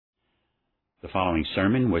The following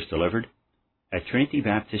sermon was delivered at Trinity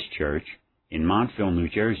Baptist Church in Montville, New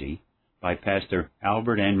Jersey, by Pastor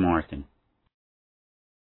Albert N. Martin.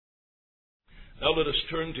 Now let us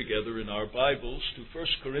turn together in our Bibles to 1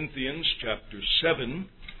 Corinthians chapter 7.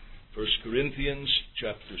 1 Corinthians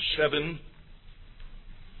chapter 7.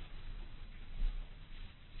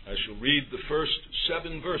 I shall read the first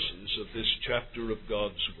 7 verses of this chapter of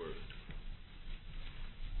God's Word.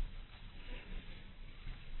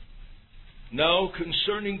 Now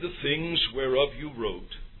concerning the things whereof you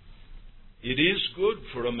wrote, it is good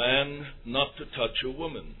for a man not to touch a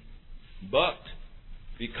woman, but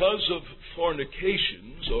because of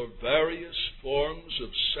fornications or various forms of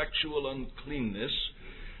sexual uncleanness,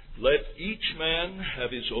 let each man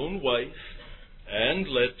have his own wife, and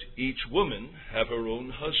let each woman have her own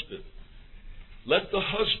husband. Let the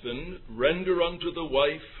husband render unto the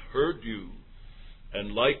wife her due,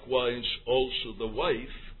 and likewise also the wife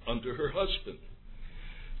unto her husband.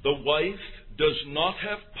 The wife does not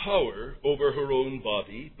have power over her own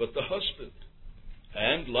body, but the husband.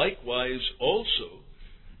 And likewise also,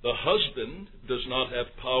 the husband does not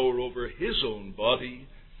have power over his own body,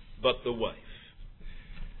 but the wife.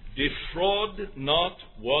 Defraud not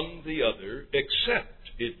one the other, except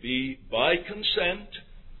it be by consent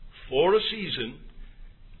for a season,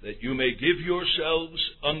 that you may give yourselves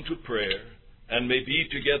unto prayer, and may be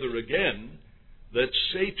together again, that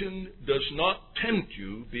Satan does not tempt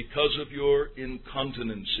you because of your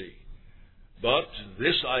incontinency. But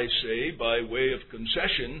this I say by way of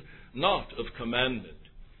concession, not of commandment.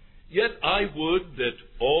 Yet I would that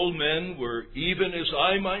all men were even as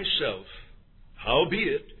I myself.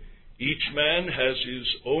 Howbeit, each man has his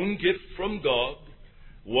own gift from God,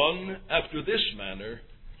 one after this manner,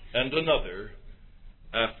 and another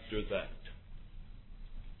after that.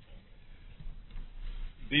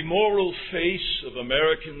 The moral face of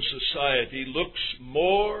American society looks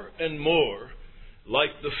more and more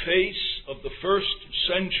like the face of the first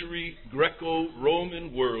century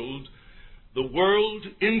Greco-Roman world, the world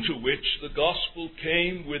into which the gospel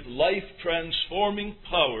came with life-transforming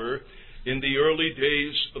power in the early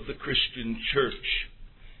days of the Christian church.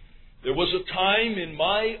 There was a time in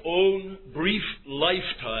my own brief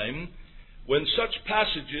lifetime when such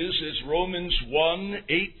passages as Romans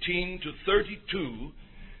 1:18-32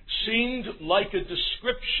 seemed like a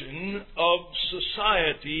description of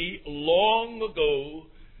society long ago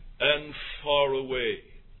and far away.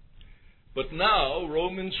 But now,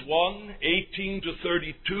 Romans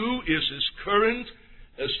 1:18-32 is as current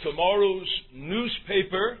as tomorrow's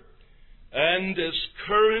newspaper and as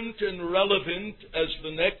current and relevant as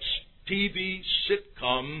the next TV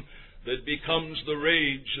sitcom that becomes the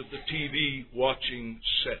rage of the TV watching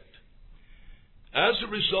set. As a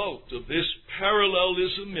result of this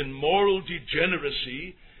parallelism in moral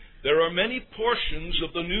degeneracy, there are many portions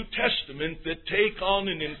of the New Testament that take on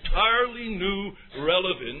an entirely new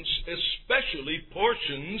relevance, especially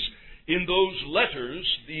portions in those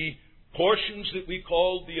letters, the portions that we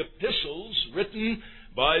call the epistles, written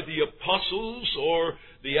by the apostles or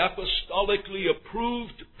the apostolically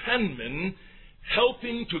approved penmen,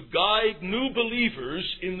 helping to guide new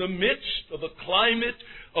believers in the midst of a climate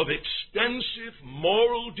of extensive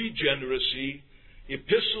moral degeneracy,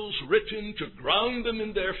 epistles written to ground them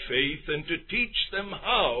in their faith and to teach them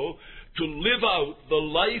how to live out the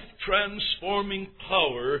life-transforming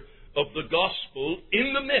power of the gospel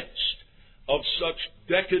in the midst of such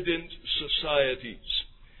decadent societies.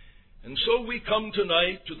 And so we come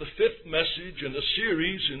tonight to the 5th message in a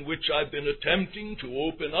series in which I've been attempting to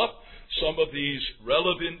open up some of these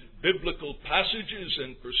relevant biblical passages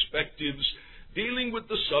and perspectives dealing with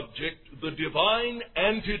the subject, the divine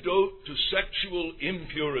antidote to sexual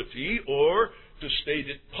impurity, or, to state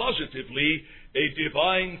it positively, a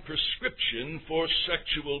divine prescription for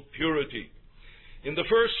sexual purity. In the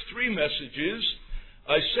first 3 messages,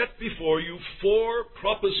 I set before you 4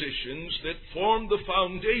 propositions that form the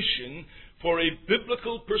foundation for a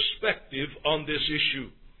biblical perspective on this issue.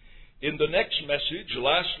 In the next message,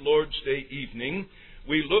 last Lord's Day evening,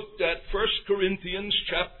 we looked at 1 Corinthians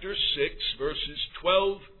chapter 6, verses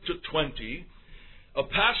 12-20, a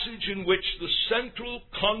passage in which the central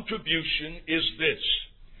contribution is this: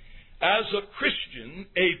 as a Christian,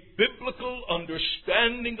 a biblical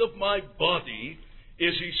understanding of my body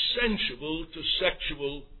is essential to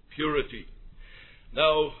sexual purity.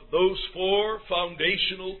 Now, those 4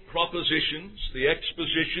 foundational propositions, the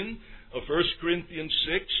exposition of 1 Corinthians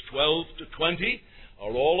 6, 12-20,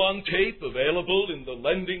 are all on tape, available in the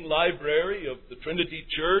lending library of the Trinity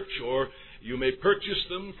Church, or you may purchase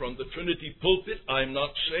them from the Trinity pulpit. I'm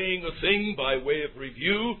not saying a thing by way of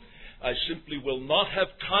review. I simply will not have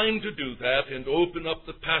time to do that and open up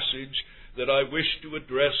the passage that I wish to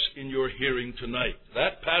address in your hearing tonight.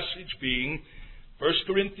 That passage being 1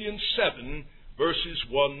 Corinthians 7, verses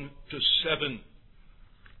 1 to 7.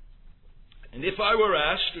 And if I were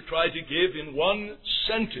asked to try to give in one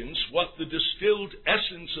sentence what the distilled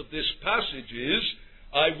essence of this passage is,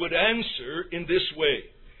 I would answer in this way.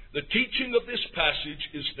 The teaching of this passage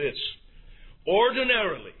is this: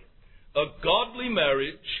 ordinarily, a godly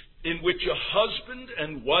marriage in which a husband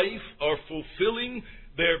and wife are fulfilling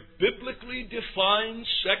their biblically defined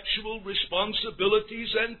sexual responsibilities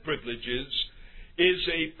and privileges is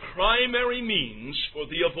a primary means for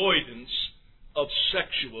the avoidance of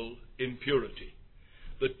sexual impurity.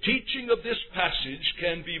 The teaching of this passage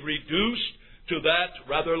can be reduced to that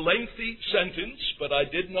rather lengthy sentence, but I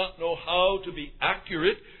did not know how to be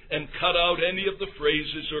accurate and cut out any of the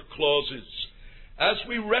phrases or clauses. As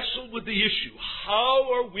we wrestle with the issue,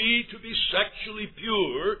 how are we to be sexually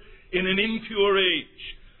pure in an impure age?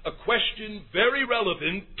 A question very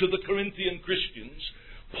relevant to the Corinthian Christians.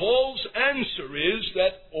 Paul's answer is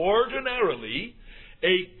that ordinarily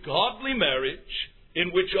a godly marriage in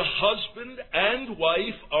which a husband and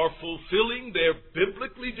wife are fulfilling their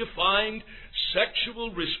biblically defined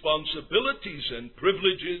sexual responsibilities and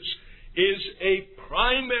privileges is a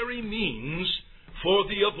primary means for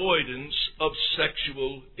the avoidance of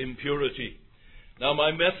sexual impurity. Now,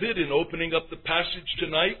 my method in opening up the passage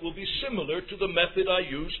tonight will be similar to the method I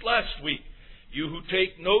used last week. You who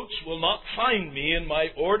take notes will not find me in my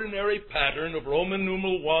ordinary pattern of Roman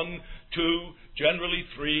numeral 1, 2, generally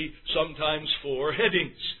 3, sometimes 4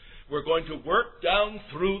 headings. We're going to work down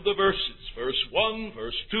through the verses. Verse 1,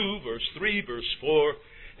 verse 2, verse 3, verse 4.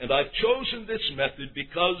 And I've chosen this method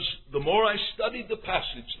because the more I studied the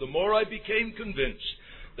passage, the more I became convinced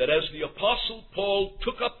that as the Apostle Paul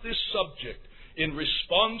took up this subject in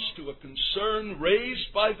response to a concern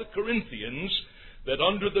raised by the Corinthians, that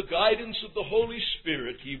under the guidance of the Holy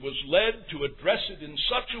Spirit he was led to address it in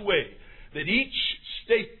such a way that each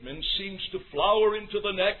statement seems to flower into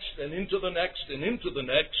the next and into the next and into the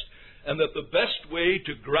next, and that the best way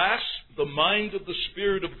to grasp the mind of the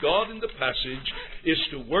Spirit of God in the passage is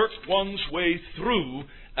to work one's way through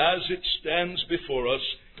as it stands before us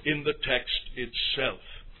in the text itself.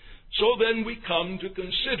 So then we come to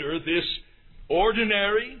consider this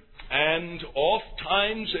ordinary and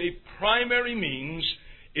oft-times a primary means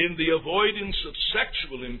in the avoidance of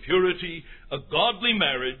sexual impurity, a godly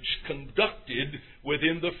marriage conducted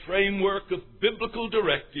within the framework of biblical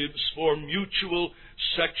directives for mutual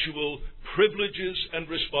sexual privileges and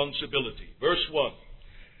responsibility. Verse 1.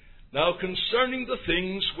 Now concerning the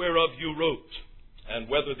things whereof you wrote, and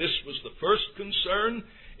whether this was the first concern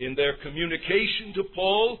in their communication to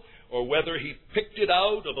Paul, or whether he picked it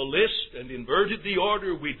out of a list and inverted the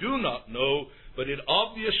order, we do not know, but it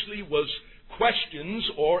obviously was questions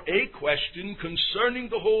or a question concerning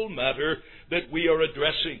the whole matter that we are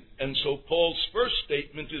addressing. And so Paul's first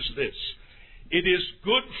statement is this: it is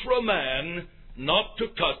good for a man not to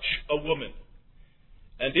touch a woman.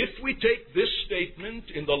 And if we take this statement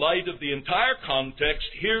in the light of the entire context,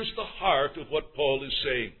 here's the heart of what Paul is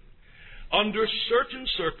saying. Under certain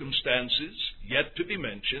circumstances, yet to be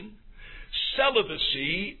mentioned,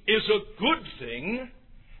 celibacy is a good thing,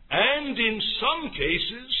 and in some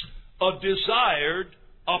cases, a desired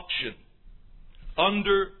option.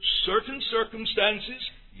 Under certain circumstances,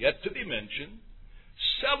 yet to be mentioned,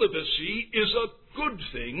 celibacy is a good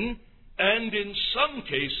thing, and in some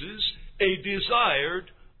cases, a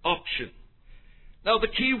desired option. Now, the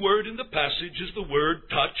key word in the passage is the word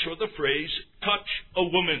touch, or the phrase, touch a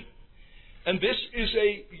woman. And this is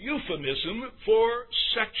a euphemism for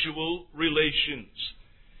sexual relations.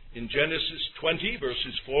 In Genesis 20,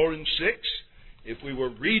 verses 4 and 6, if we were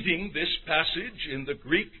reading this passage in the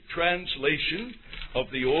Greek translation of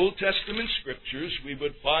the Old Testament Scriptures, we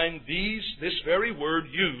would find this very word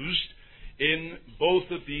used in both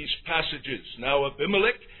of these passages. Now,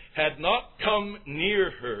 Abimelech had not come near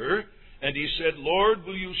her, and he said, Lord,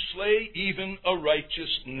 will you slay even a righteous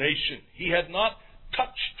nation? He had not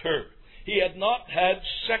touched her. He had not had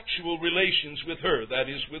sexual relations with her, that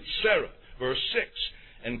is, with Sarah. Verse 6,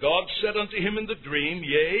 and God said unto him in the dream,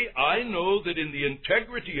 Yea, I know that in the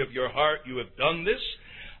integrity of your heart you have done this.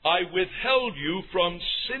 I withheld you from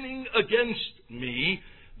sinning against me,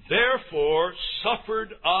 therefore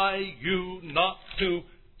suffered I you not to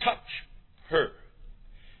touch her.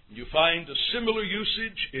 You find a similar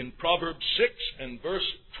usage in Proverbs 6 and verse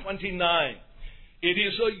 29. It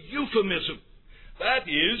is a euphemism. That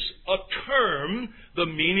is, a term, the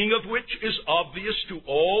meaning of which is obvious to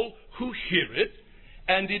all who hear it,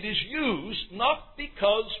 And it is used not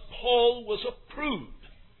because Paul was a prude.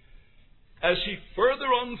 As he further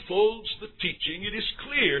unfolds the teaching, it is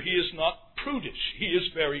clear he is not prudish. He is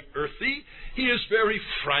very earthy. He is very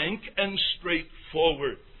frank and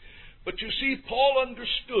straightforward. But you see, Paul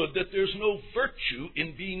understood that there's no virtue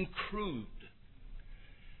in being crude.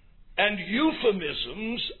 And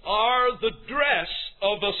euphemisms are the dress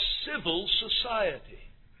of a civil society.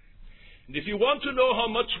 And if you want to know how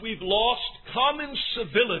much we've lost common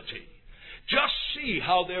civility, just see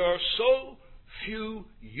how there are so few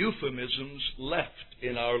euphemisms left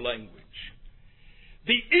in our language.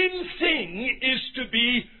 The in thing is to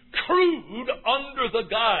be crude under the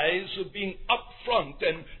guise of being upfront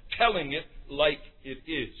and telling it like it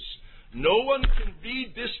is. No one can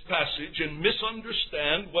read this passage and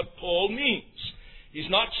misunderstand what Paul means. He's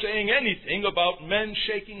not saying anything about men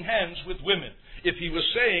shaking hands with women. If he was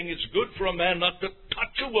saying it's good for a man not to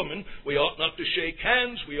touch a woman, we ought not to shake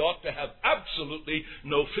hands, we ought to have absolutely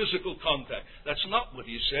no physical contact. That's not what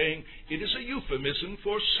he's saying. It is a euphemism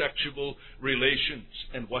for sexual relations.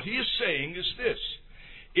 And what he is saying is this: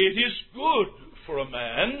 it is good for a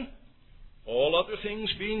man, all other things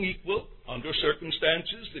being equal, under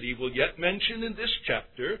circumstances that he will yet mention in this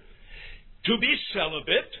chapter, to be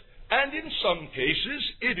celibate, and in some cases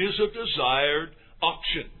it is a desired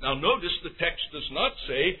option. Now notice the text does not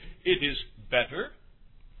say it is better.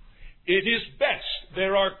 It is best.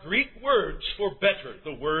 There are Greek words for better,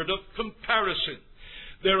 the word of comparison.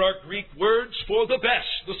 There are Greek words for the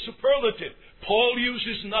best, the superlative. Paul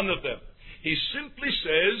uses none of them. He simply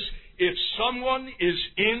says if someone is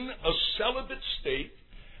in a celibate state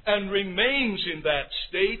and remains in that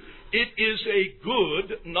state, it is a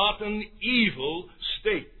good, not an evil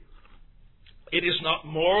state. It is not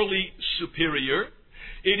morally superior.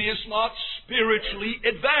 It is not spiritually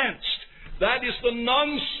advanced. That is the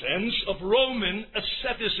nonsense of Roman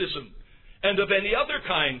asceticism and of any other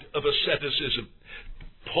kind of asceticism.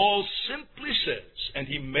 Paul simply says, and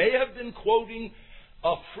he may have been quoting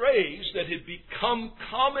a phrase that had become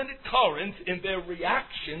common at Corinth in their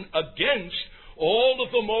reaction against all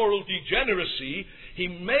of the moral degeneracy, he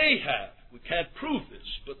may have. We can't prove this,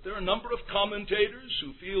 but there are a number of commentators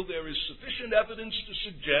who feel there is sufficient evidence to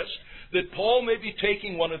suggest that Paul may be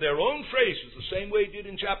taking one of their own phrases, the same way he did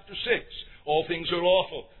in chapter 6, all things are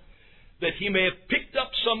lawful, that he may have picked up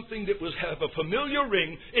something that was have a familiar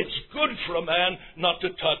ring. It's good for a man not to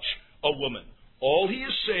touch a woman. All he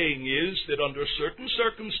is saying is that under certain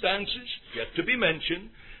circumstances, yet to be mentioned,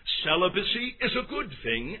 celibacy is a good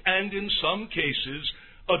thing, and in some cases,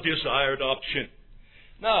 a desired option.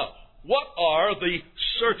 Now, what are the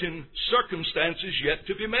certain circumstances yet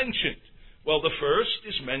to be mentioned? Well, the first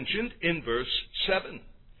is mentioned in verse 7.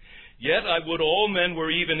 Yet I would all men were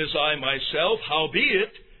even as I myself,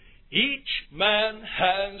 howbeit each man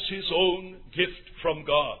has his own gift from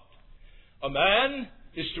God. A man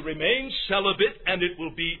is to remain celibate, and it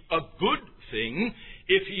will be a good thing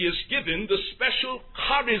if he is given the special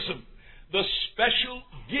charism, the special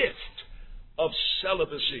gift of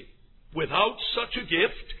celibacy. Without such a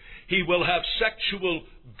gift, he will have sexual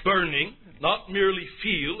burning, not merely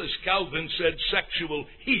feel, as Calvin said, sexual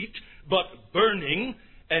heat, but burning,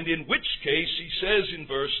 and in which case, he says in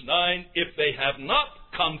verse 9, if they have not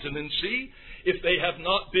continency, if they have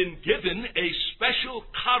not been given a special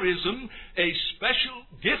charism, a special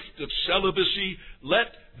gift of celibacy, let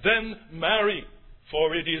them marry.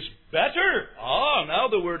 For it is better, now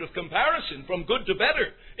the word of comparison, from good to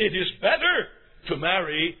better, it is better to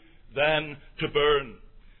marry than to burn.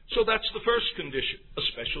 So that's the first condition, a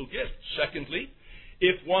special gift. Secondly,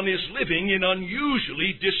 if one is living in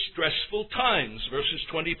unusually distressful times, verses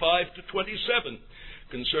 25 to 27.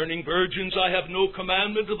 Concerning virgins, I have no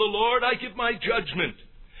commandment of the Lord, I give my judgment.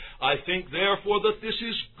 I think therefore that this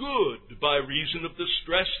is good by reason of the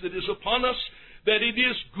stress that is upon us, that it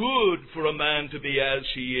is good for a man to be as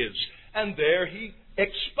he is. And there he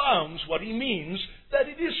expounds what he means,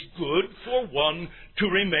 that it is good for one to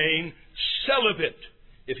remain celibate.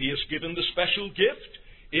 If he is given the special gift,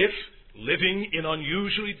 if living in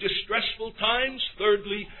unusually distressful times.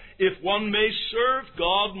 Thirdly, if one may serve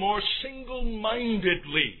God more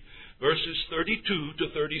single-mindedly. Verses 32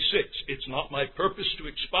 to 36. It's not my purpose to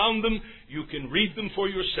expound them. You can read them for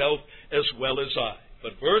yourself as well as I.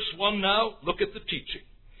 But verse 1 now, look at the teaching.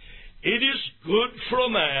 It is good for a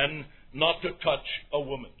man not to touch a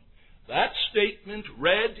woman. That statement,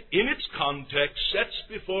 read in its context, sets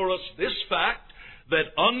before us this fact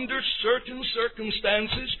that under certain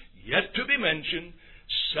circumstances, yet to be mentioned,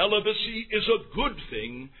 celibacy is a good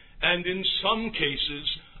thing, and in some cases,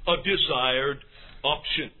 a desired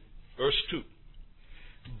option. Verse 2.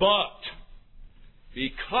 But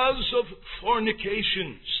because of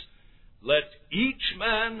fornications, let each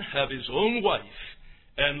man have his own wife,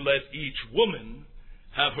 and let each woman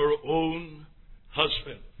have her own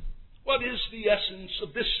husband. What is the essence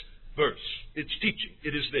of this verse? Its teaching.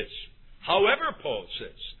 It is this. However, Paul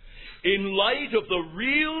says, in light of the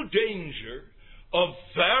real danger of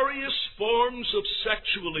various forms of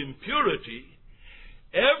sexual impurity,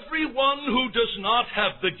 everyone who does not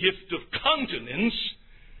have the gift of continence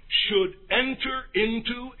should enter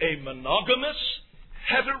into a monogamous,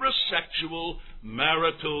 heterosexual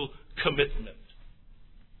marital commitment.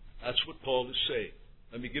 That's what Paul is saying.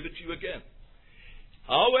 Let me give it to you again.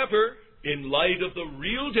 However, in light of the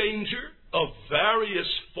real danger of various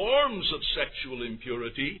forms of sexual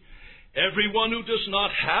impurity, everyone who does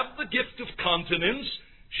not have the gift of continence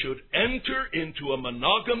should enter into a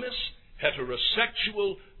monogamous,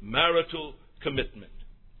 heterosexual marital commitment.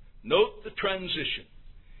 Note the transition.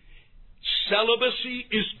 Celibacy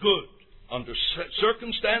is good under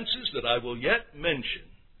circumstances that I will yet mention.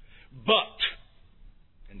 But,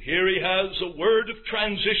 and here he has a word of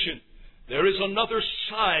transition, there is another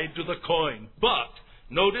side to the coin. But,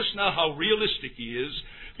 notice now how realistic he is,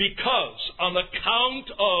 because on account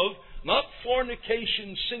of, not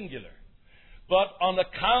fornication singular, but on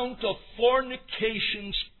account of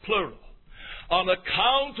fornications plural, on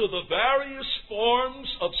account of the various forms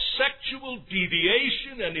of sexual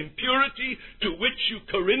deviation and impurity to which you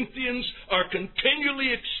Corinthians are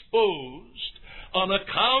continually exposed, on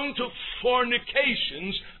account of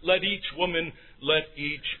fornications, let each woman, let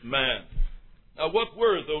each man. Now, what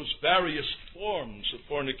were those various forms of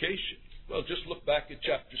fornication? Well, just look back at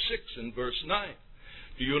chapter 6 and verse 9.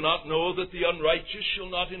 Do you not know that the unrighteous shall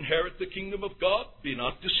not inherit the kingdom of God? Be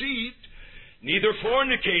not deceived. Neither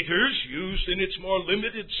fornicators, used in its more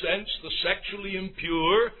limited sense, the sexually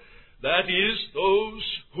impure, that is, those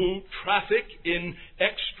who traffic in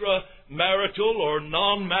extramarital or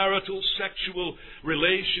non-marital sexual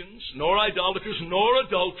relations, nor idolaters, nor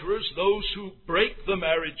adulterers, those who break the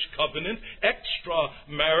marriage covenant,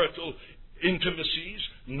 extramarital intimacies,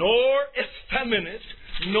 nor effeminate,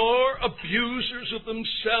 nor abusers of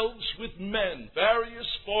themselves with men, various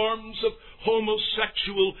forms of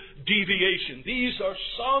homosexual deviation. These are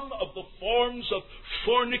some of the forms of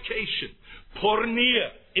fornication, porneia,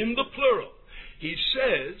 in the plural. He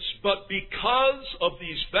says, but because of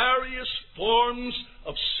these various forms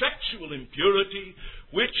of sexual impurity,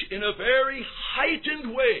 which in a very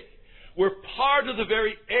heightened way were part of the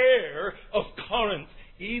very air of Corinth,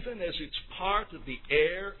 even as it's part of the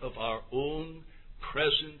air of our own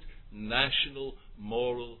present national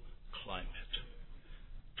moral climate.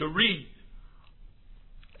 To read,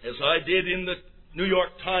 as I did in the New York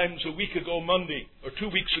Times a week ago Monday, or 2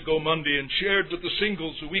 weeks ago Monday, and shared with the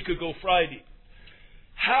singles a week ago Friday,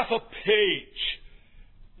 half a page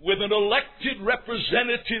with an elected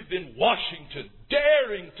representative in Washington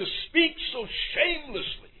daring to speak so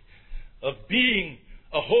shamelessly of being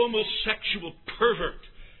a homosexual pervert,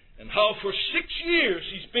 and how for 6 years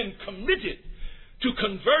he's been committed to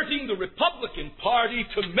converting the Republican Party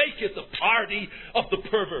to make it the party of the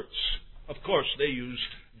perverts. Of course, they use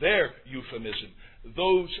their euphemism,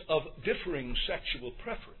 those of differing sexual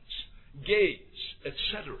preference, gays,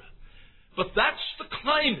 etc. But that's the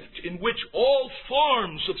climate in which all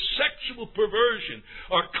forms of sexual perversion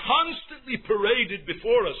are constantly paraded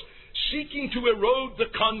before us, seeking to erode the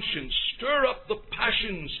conscience, stir up the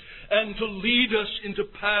passions, and to lead us into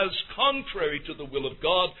paths contrary to the will of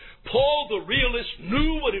God. Paul the realist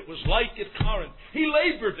knew what it was like at Corinth. He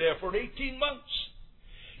labored there for 18 months.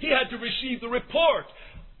 He had to receive the report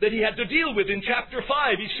that he had to deal with in chapter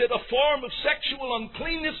 5. He said a form of sexual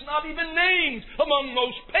uncleanness not even named among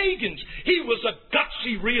most pagans. He was a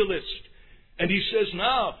gutsy realist. And he says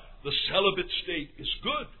now the celibate state is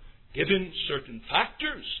good, given certain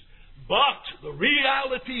factors. But the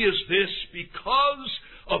reality is this: because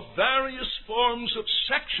of various forms of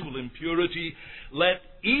sexual impurity, let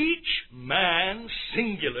each man,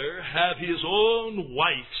 singular, have his own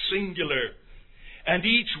wife, singular. And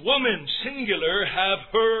each woman, singular, have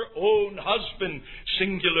her own husband,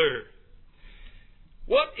 singular.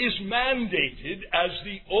 What is mandated as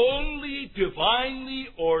the only divinely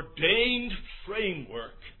ordained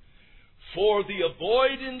framework for the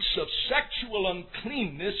avoidance of sexual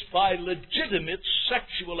uncleanness by legitimate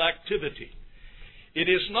sexual activity? It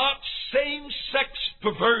is not same-sex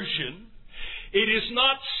perversion. It is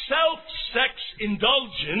not self-sex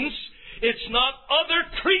indulgence. It's not other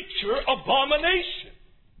creature abomination.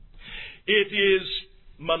 It is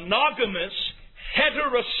monogamous,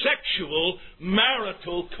 heterosexual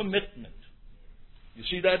marital commitment. You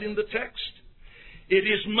see that in the text? It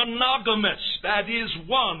is monogamous. That is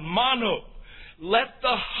one, mono. Let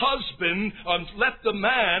the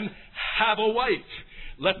man have a wife.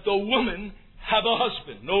 Let the woman have a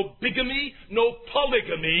husband. No bigamy, no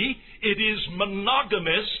polygamy. It is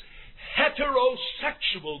monogamous,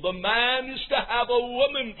 heterosexual. The man is to have a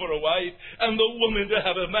woman for a wife and the woman to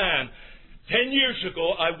have a man. 10 years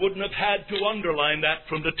ago, I wouldn't have had to underline that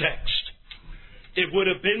from the text. It would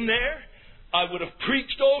have been there. I would have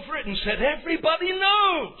preached over it and said, everybody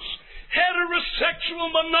knows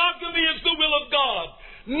heterosexual monogamy is the will of God.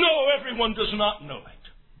 No, everyone does not know it.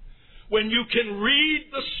 When you can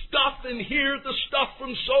read the stuff and hear the stuff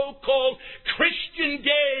from so-called Christian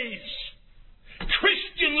gays,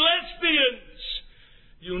 Christian lesbians,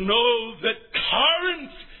 you know that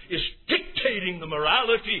Corinth is dictating the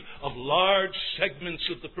morality of large segments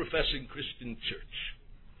of the professing Christian church.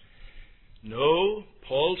 No,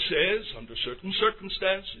 Paul says, under certain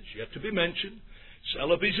circumstances, yet to be mentioned,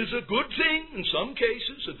 celibacy is a good thing, in some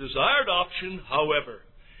cases, a desired option. However,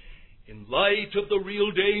 in light of the real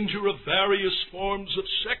danger of various forms of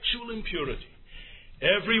sexual impurity,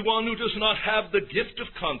 everyone who does not have the gift of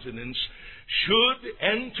continence should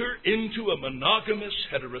enter into a monogamous,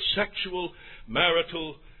 heterosexual,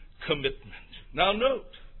 marital commitment. Now note,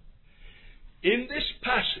 in this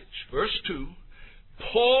passage, verse 2,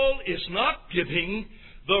 Paul is not giving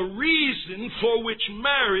the reason for which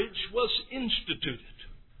marriage was instituted.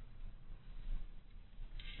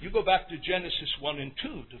 You go back to Genesis 1 and 2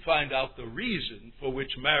 to find out the reason for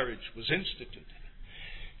which marriage was instituted.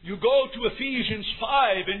 You go to Ephesians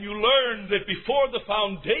 5 and you learn that before the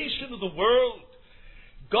foundation of the world,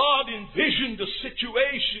 God envisioned a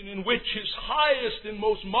situation in which His highest and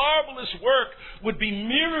most marvelous work would be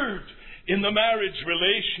mirrored in the marriage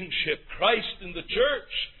relationship, Christ and the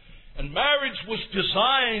church. And marriage was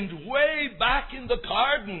designed way back in the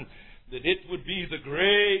garden that it would be the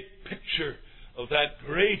great picture of that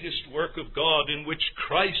greatest work of God in which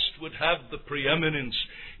Christ would have the preeminence,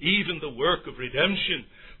 even the work of redemption.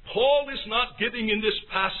 Paul is not giving in this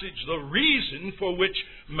passage the reason for which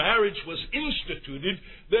marriage was instituted.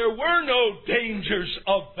 There were no dangers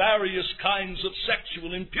of various kinds of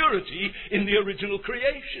sexual impurity in the original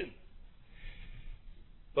creation.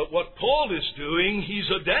 But what Paul is doing, he's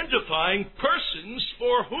identifying persons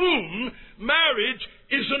for whom marriage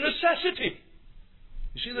is a necessity.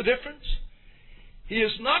 You see the difference? He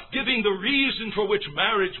is not giving the reason for which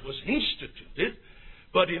marriage was instituted,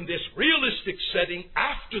 but in this realistic setting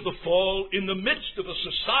after the fall, in the midst of a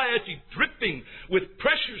society dripping with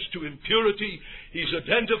pressures to impurity, he's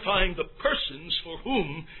identifying the persons for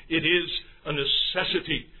whom it is a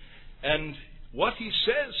necessity. And what he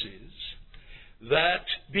says is that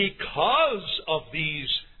because of these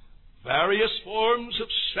various forms of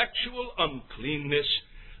sexual uncleanness,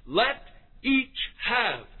 let each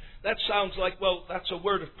have. That sounds like, well, that's a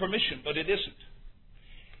word of permission, but it isn't.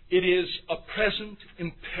 It is a present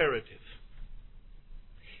imperative.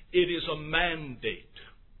 It is a mandate.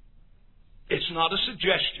 It's not a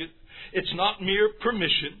suggestion. It's not mere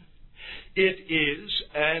permission. It is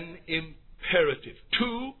an imperative.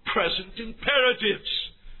 Two present imperatives.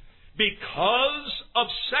 Because of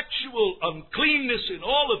sexual uncleanness in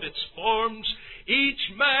all of its forms,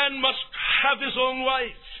 each man must have his own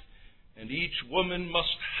wife, and each woman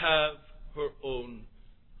must have her own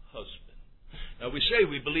husband. Now we say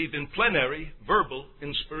we believe in plenary verbal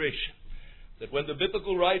inspiration, that when the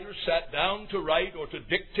biblical writers sat down to write or to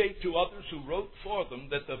dictate to others who wrote for them,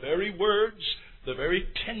 that the very words, the very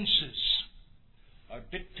tenses are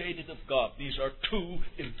dictated of God. These are two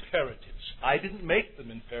imperatives. I didn't make them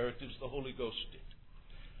imperatives, the Holy Ghost did.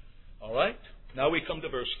 All right? Now we come to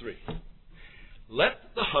verse 3.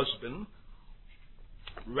 Let the husband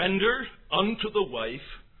render unto the wife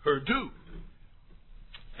her due,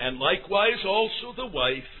 and likewise also the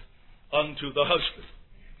wife unto the husband.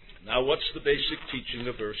 Now what's the basic teaching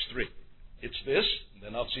of verse 3? It's this, and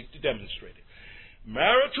then I'll seek to demonstrate it.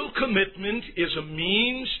 Marital commitment is a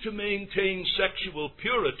means to maintain sexual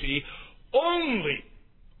purity only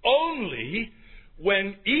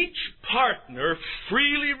when each partner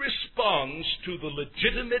freely responds to the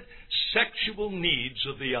legitimate sexual needs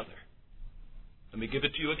of the other. Let me give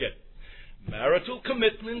it to you again. Marital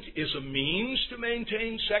commitment is a means to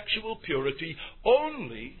maintain sexual purity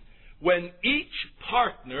only when each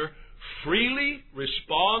partner freely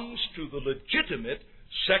responds to the legitimate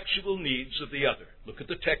sexual needs of the other. Look at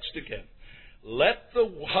the text again. Let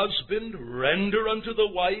the husband render unto the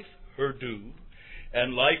wife her due,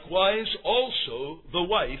 and likewise also the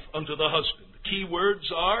wife unto the husband. The key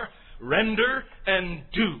words are render and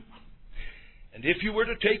do. And if you were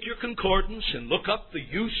to take your concordance and look up the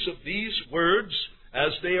use of these words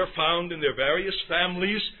as they are found in their various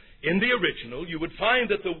families in the original, you would find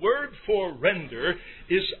that the word for render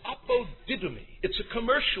is apodidomi. It's a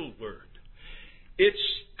commercial word. It's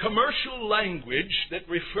commercial language that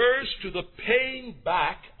refers to the paying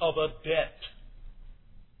back of a debt.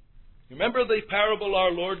 Remember the parable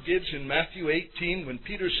our Lord gives in Matthew 18 when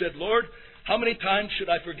Peter said, "Lord, how many times should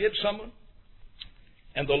I forgive someone?"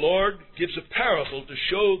 And the Lord gives a parable to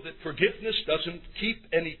show that forgiveness doesn't keep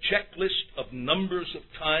any checklist of numbers of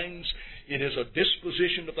times. It is a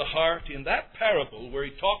disposition of the heart. In that parable, where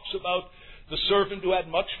he talks about the servant who had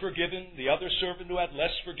much forgiven, the other servant who had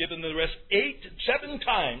less forgiven, the rest, 7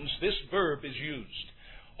 times this verb is used.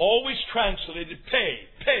 Always translated pay,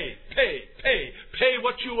 pay, pay, pay, pay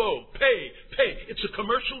what you owe, pay, pay. It's a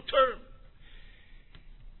commercial term.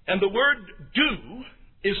 And the word due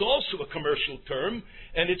is also a commercial term,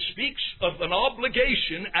 and it speaks of an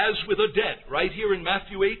obligation as with a debt. Right here in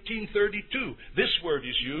Matthew 18:32, this word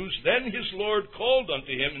is used. Then his Lord called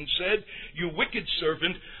unto him and said, "You wicked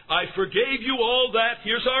servant, I forgave you all that,"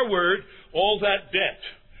 here's our word, "all that debt.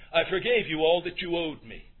 I forgave you all that you owed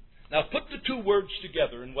me." Now put the two words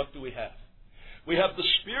together, and what do we have? We have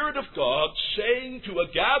the Spirit of God saying to a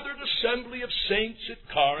gathered assembly of saints at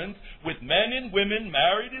Corinth, with men and women,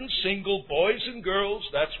 married and single, boys and girls.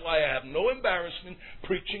 That's why I have no embarrassment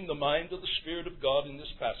preaching the mind of the Spirit of God in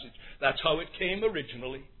this passage. That's how it came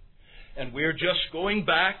originally. And we're just going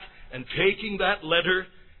back and taking that letter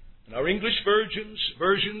in our English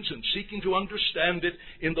versions and seeking to understand it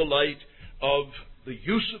in the light of the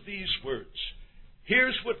use of these words.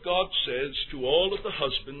 Here's what God says to all of the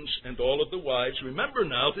husbands and all of the wives. Remember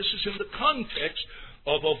now, this is in the context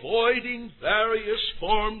of avoiding various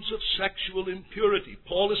forms of sexual impurity.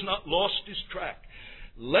 Paul has not lost his track.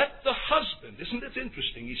 Let the husband, isn't it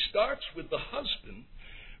interesting? He starts with the husband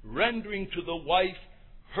rendering to the wife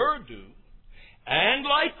her due, and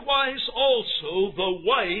likewise also the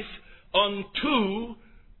wife unto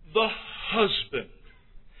the husband.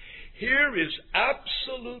 Here is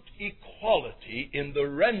absolute equality in the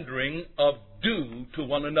rendering of due to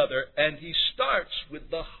one another, and he starts with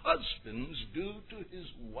the husband's due to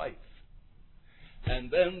his wife, and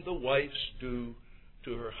then the wife's due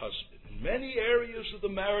to her husband. In many areas of the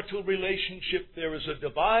marital relationship, there is a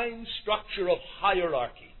divine structure of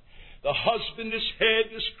hierarchy. The husband is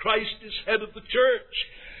head as Christ is head of the church.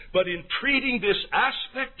 But in treating this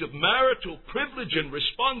aspect of marital privilege and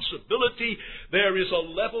responsibility, there is a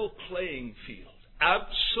level playing field,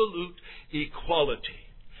 absolute equality.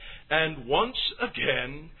 And once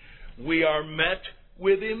again, we are met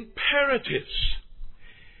with imperatives.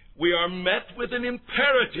 We are met with an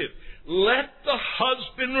imperative. Let the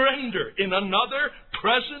husband render. In another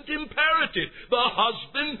present imperative, the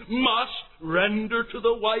husband must render to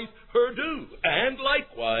the wife her due, and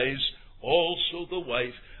likewise also the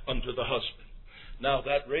wife unto the husband. Now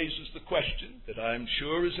that raises the question that I'm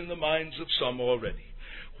sure is in the minds of some already.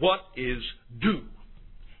 What is due?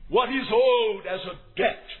 What is owed as a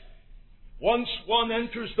debt? Once one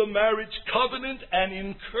enters the marriage covenant and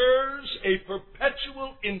incurs a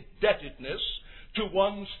perpetual indebtedness to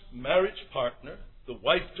one's marriage partner, the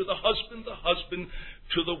wife to the husband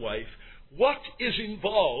to the wife, what is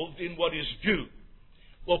involved in what is due?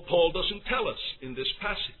 Well, Paul doesn't tell us in this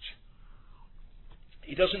passage.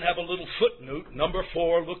 He doesn't have a little footnote, number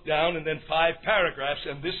 4, look down, and then 5 paragraphs,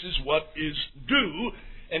 and this is what is due,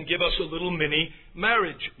 and give us a little mini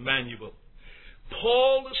marriage manual.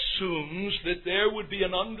 Paul assumes that there would be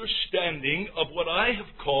an understanding of what I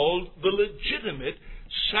have called the legitimate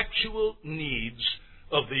sexual needs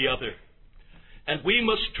of the other. And we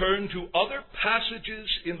must turn to other passages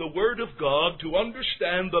in the Word of God to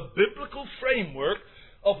understand the biblical framework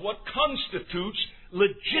of what constitutes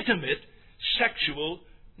legitimate sexual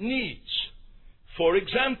needs. For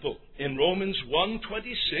example, in Romans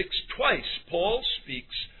 1:26, twice Paul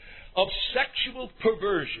speaks of sexual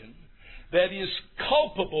perversion that is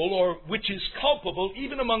culpable, or which is culpable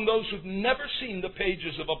even among those who've never seen the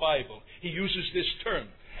pages of a Bible. He uses this term.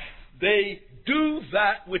 They do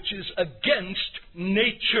that which is against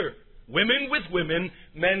nature. Women with women,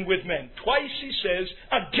 men with men. Twice he says,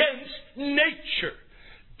 against nature.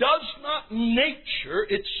 Does not nature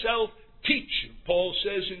itself teach you? Paul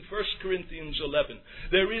says in 1 Corinthians 11,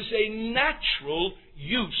 there is a natural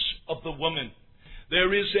use of the woman.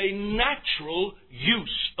 There is a natural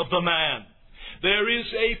use of the man. There is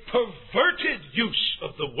a perverted use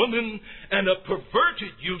of the woman and a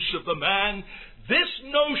perverted use of the man. This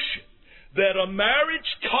notion that a marriage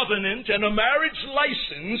covenant and a marriage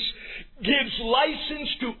license gives license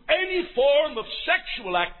to any form of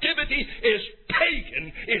sexual activity is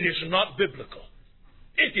pagan. It is not biblical.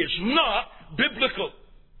 It is not not biblical,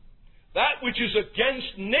 that which is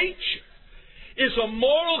against nature, is a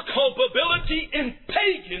moral culpability in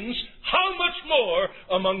pagans, how much more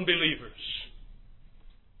among believers?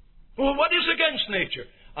 Well, what is against nature?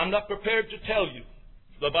 I'm not prepared to tell you.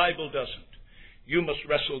 The Bible doesn't. You must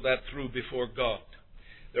wrestle that through before God.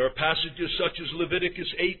 There are passages such as Leviticus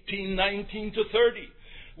 18:19 to 30,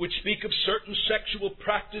 which speak of certain sexual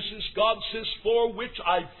practices, God says, for which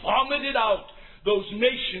I vomited out those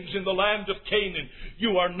nations in the land of Canaan.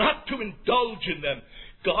 You are not to indulge in them.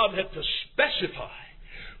 God had to specify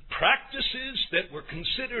practices that were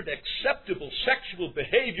considered acceptable sexual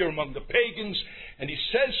behavior among the pagans, and he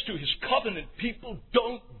says to his covenant people,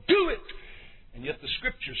 don't do it. And yet the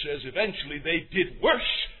Scripture says eventually they did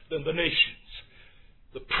worse than the nations.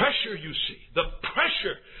 The pressure, you see, the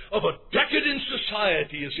pressure of a decadent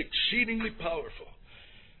society is exceedingly powerful.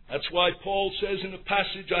 That's why Paul says in a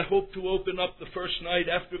passage I hope to open up the first night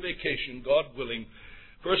after vacation, God willing,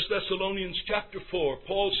 1 Thessalonians chapter 4,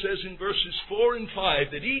 Paul says in verses 4 and 5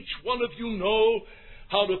 that each one of you know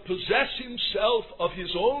how to possess himself of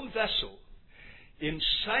his own vessel in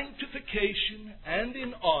sanctification and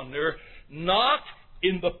in honor, not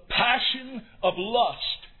in the passion of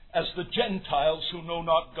lust as the Gentiles who know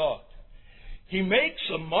not God. He makes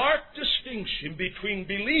a marked distinction between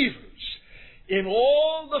believers in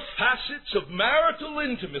all the facets of marital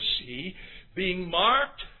intimacy being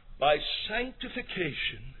marked by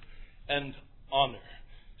sanctification and honor.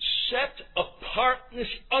 Set apartness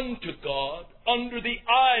unto God, under the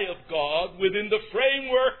eye of God, within the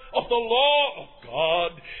framework of the law of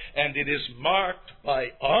God, and it is marked by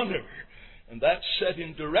honor. And that's set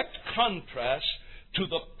in direct contrast to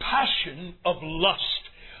the passion of lust.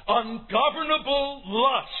 Ungovernable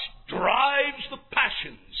lust drives the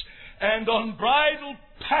passions, and unbridled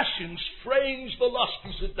passions frames the lust.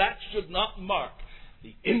 He said that should not mark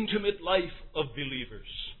the intimate life of believers.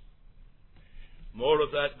 More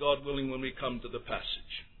of that, God willing, when we come to the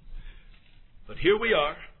passage. But here we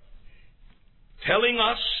are, telling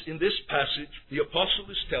us in this passage, the apostle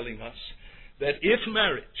is telling us, that if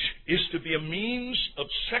marriage is to be a means of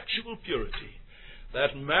sexual purity,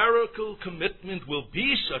 that marital commitment will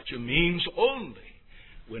be such a means only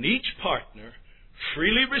when each partner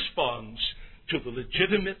freely responds to the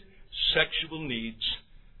legitimate sexual needs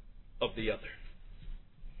of the other.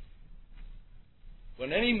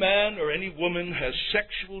 When any man or any woman has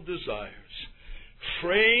sexual desires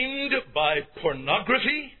framed by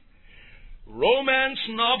pornography, romance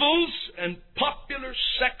novels, and popular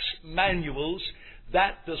sex manuals,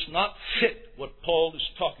 that does not fit what Paul is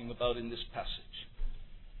talking about in this passage.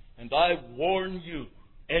 And I warn you,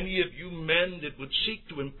 any of you men that would seek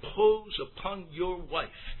to impose upon your wife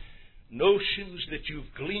notions that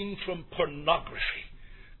you've gleaned from pornography,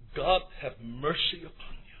 God have mercy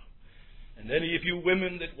upon you. And any of you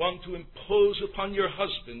women that want to impose upon your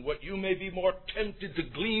husband what you may be more tempted to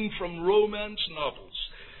glean from romance novels,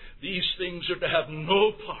 these things are to have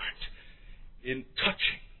no part in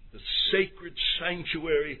touching the sacred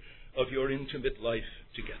sanctuary of your intimate life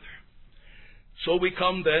together. So we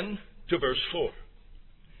come then to verse 4.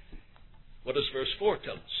 What does verse 4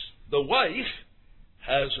 tell us? The wife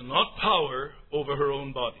has not power over her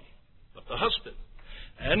own body, but the husband.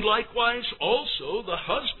 And likewise also the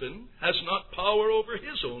husband has not power over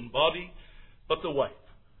his own body, but the wife.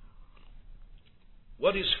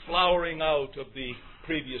 What is flowering out of the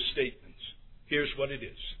previous statements? Here's what it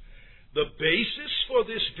is. The basis for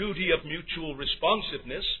this duty of mutual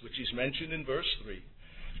responsiveness, which is mentioned in verse 3,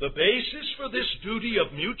 the basis for this duty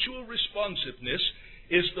of mutual responsiveness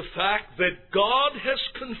is the fact that God has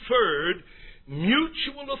conferred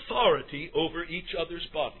mutual authority over each other's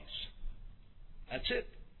bodies. That's it.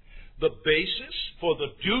 The basis for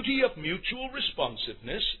the duty of mutual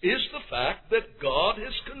responsiveness is the fact that God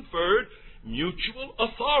has conferred mutual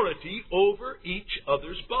authority over each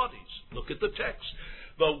other's bodies. Look at the text.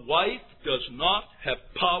 The wife does not have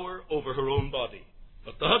power over her own body,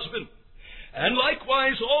 but the husband. And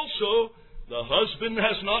likewise also, the husband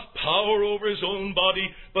has not power over his own body,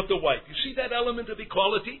 but the wife. You see that element of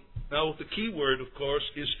equality? Now, the key word, of course,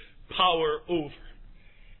 is power over.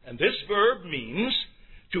 And this verb means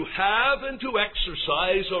to have and to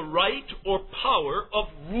exercise a right or power of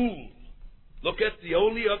rule. Look at the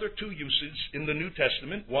only other two uses in the New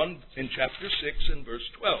Testament, one in chapter 6 and verse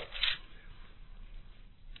 12.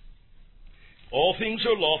 All things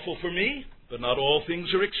are lawful for me, but not all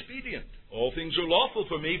things are expedient. All things are lawful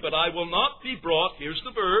for me, but I will not be brought, here's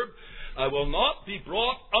the verb, I will not be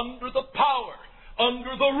brought under the power,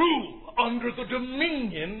 under the rule, under the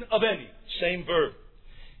dominion of any. Same verb.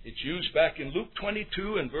 It's used back in Luke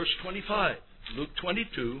 22 and verse 25. Luke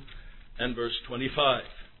 22 and verse 25.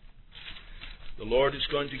 The Lord is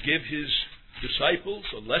going to give His disciples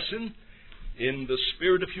a lesson in the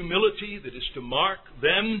spirit of humility that is to mark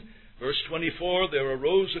them. Verse 24, there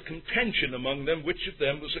arose a contention among them, which of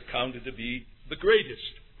them was accounted to be the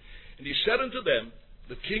greatest. And He said unto them,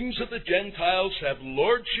 the kings of the Gentiles have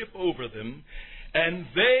lordship over them, and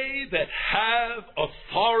they that have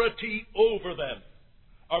authority over them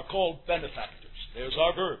are called benefactors. There's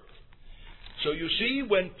our verb. So you see,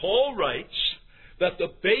 when Paul writes that the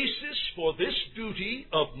basis for this duty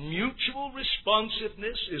of mutual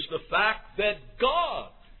responsiveness is the fact that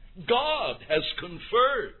God has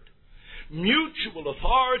conferred mutual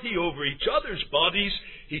authority over each other's bodies,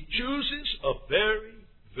 he chooses a very,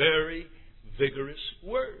 very vigorous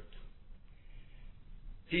word.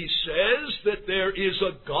 He says that there is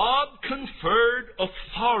a God-conferred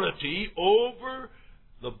authority over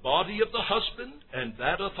the body of the husband, and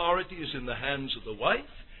that authority is in the hands of the wife,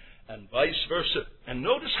 and vice versa. And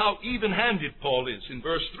notice how even-handed Paul is. In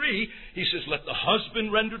verse 3, he says, let the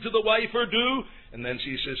husband render to the wife her due, and then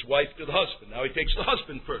he says, wife to the husband. Now he takes the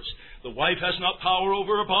husband first. The wife has not power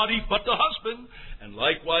over her body, but the husband. And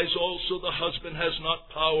likewise also the husband has not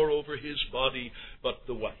power over his body, but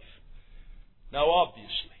the wife. Now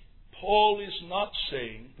obviously, Paul is not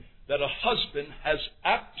saying that a husband has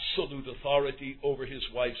absolute authority over his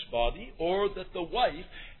wife's body, or that the wife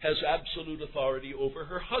has absolute authority over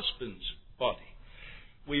her husband's body.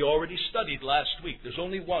 We already studied last week. There's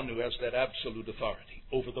only one who has that absolute authority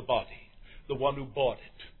over the body, the one who bought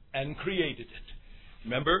it and created it.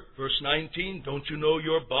 Remember, verse 19, don't you know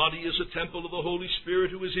your body is a temple of the Holy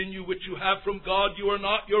Spirit who is in you, which you have from God? You are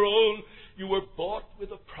not your own. You were bought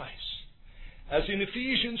with a price. As in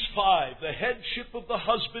Ephesians 5, the headship of the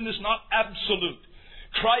husband is not absolute.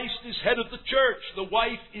 Christ is head of the church. The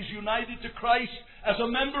wife is united to Christ as a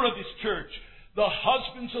member of his church. The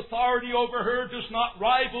husband's authority over her does not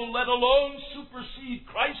rival, let alone supersede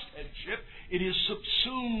Christ's headship. It is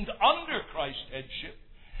subsumed under Christ's headship.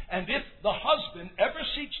 And if the husband ever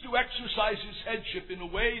seeks to exercise his headship in a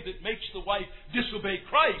way that makes the wife disobey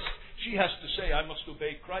Christ, she has to say, I must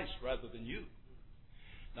obey Christ rather than you.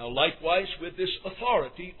 Now, likewise with this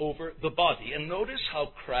authority over the body. And notice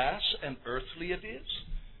how crass and earthly it is.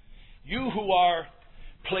 You who are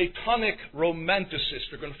Platonic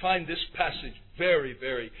romanticists are going to find this passage very,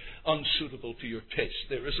 very unsuitable to your taste.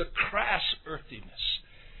 There is a crass earthiness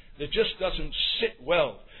that just doesn't sit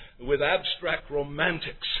well with abstract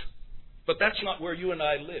romantics. But that's not where you and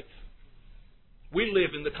I live. We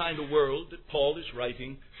live in the kind of world that Paul is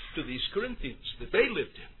writing to these Corinthians, that they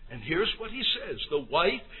lived in. And here's what he says. The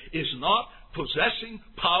wife is not possessing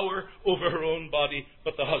power over her own body,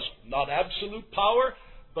 but the husband. Not absolute power,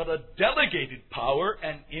 but a delegated power.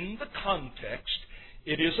 And in the context,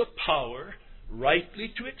 it is a power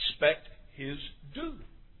rightly to expect his due.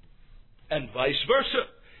 And vice versa.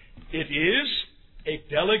 It is a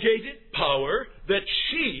delegated power that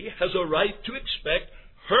she has a right to expect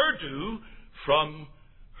her due from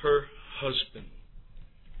her husband.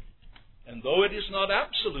 And though it is not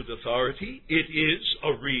absolute authority, it is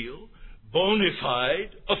a real, bona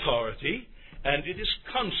fide authority, and it is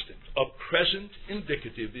constant. A present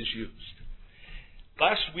indicative is used.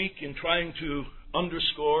 Last week, in trying to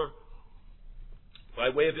underscore, by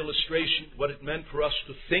way of illustration, what it meant for us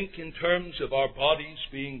to think in terms of our bodies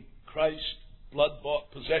being Christ's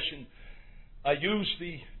blood-bought possession, I used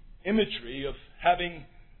the imagery of having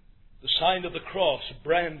the sign of the cross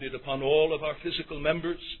branded upon all of our physical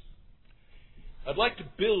members. I'd like to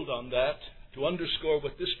build on that to underscore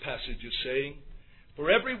what this passage is saying. For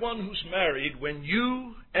everyone who's married, when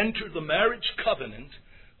you enter the marriage covenant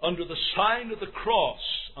under the sign of the cross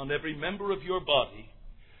on every member of your body,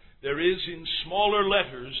 there is in smaller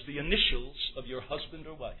letters the initials of your husband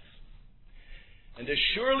or wife. And as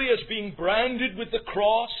surely as being branded with the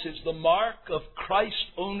cross is the mark of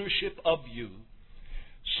Christ's ownership of you,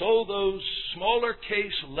 so those smaller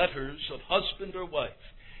case letters of husband or wife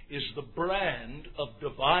is the brand of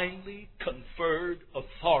divinely conferred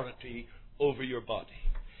authority over your body.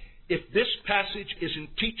 If this passage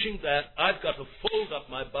isn't teaching that, I've got to fold up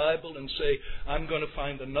my Bible and say, I'm going to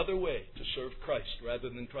find another way to serve Christ rather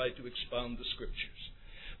than try to expound the Scriptures.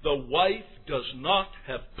 The wife does not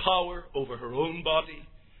have power over her own body,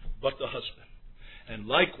 but the husband. And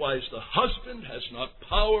likewise, the husband has not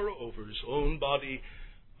power over his own body,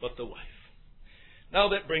 but the wife. Now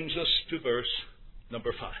that brings us to verse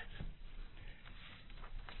number 5.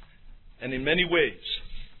 And in many ways,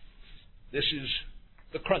 this is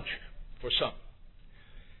the cruncher for some.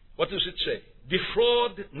 What does it say?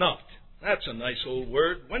 Defraud not. That's a nice old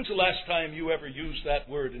word. When's the last time you ever used that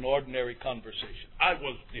word in ordinary conversation? I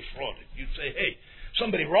was defrauded. You'd say, hey,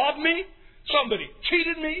 somebody robbed me, somebody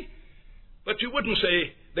cheated me, but you wouldn't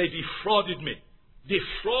say they defrauded me.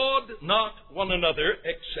 Defraud not one another,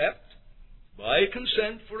 except by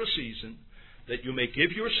consent for a season, that you may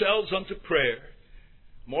give yourselves unto prayer,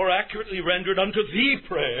 more accurately rendered unto the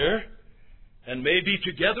prayer, and may be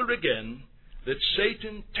together again, that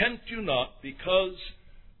Satan tempt you not because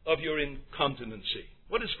of your incontinency.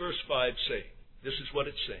 What does verse 5 say? This is what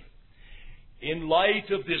it's saying. In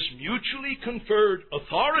light of this mutually conferred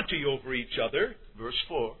authority over each other, verse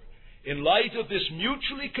 4, in light of this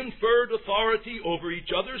mutually conferred authority over each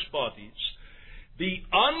other's bodies, the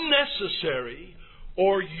unnecessary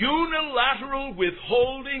or unilateral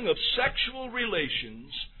withholding of sexual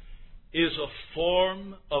relations is a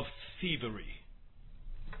form of thievery.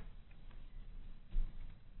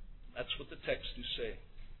 That's what the text is saying.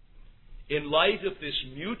 In light of this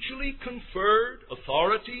mutually conferred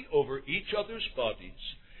authority over each other's bodies,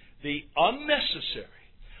 the unnecessary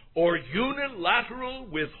or unilateral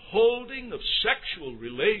withholding of sexual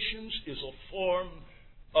relations is a form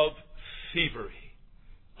of thievery.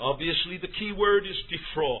 Obviously, the key word is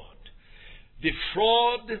defraud.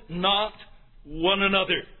 Defraud not one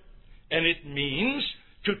another. And it means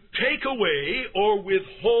to take away or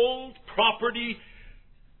withhold property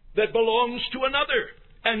that belongs to another,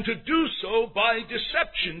 and to do so by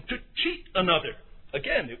deception, to cheat another.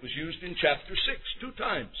 Again, it was used in chapter 6 2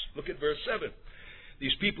 times. Look at verse 7.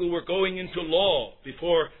 These people were going into law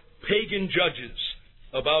before pagan judges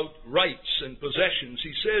about rights and possessions.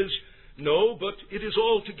 He says, no, but it is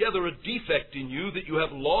altogether a defect in you that you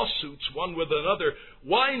have lawsuits one with another.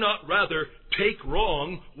 Why not rather take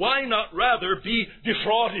wrong? Why not rather be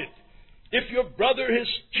defrauded? If your brother has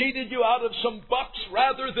cheated you out of some bucks,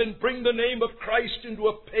 rather than bring the name of Christ into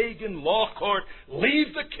a pagan law court,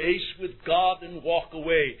 leave the case with God and walk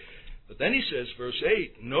away. But then he says, verse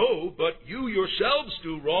 8, no, but you yourselves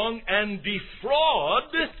do wrong and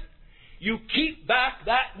defraud. You keep back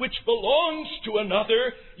that which belongs to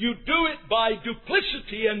another. You do it by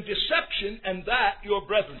duplicity and deception, and that your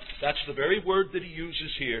brethren. That's the very word that he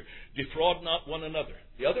uses here. Defraud not one another.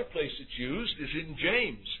 The other place it's used is in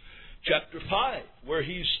James chapter 5, where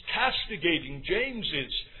he's castigating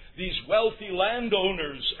these wealthy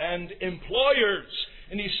landowners and employers.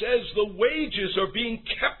 And he says the wages are being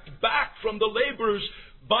kept back from the laborers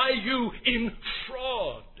by you in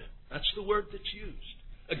fraud. That's the word that's used.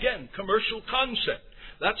 Again, commercial concept.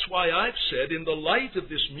 That's why I've said, in the light of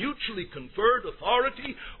this mutually conferred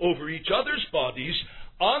authority over each other's bodies,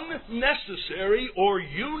 unnecessary or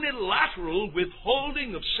unilateral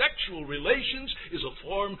withholding of sexual relations is a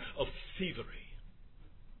form of thievery.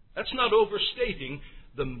 That's not overstating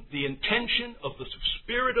the intention of the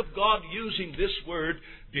Spirit of God using this word,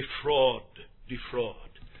 defraud. Defraud.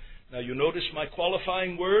 Now you notice my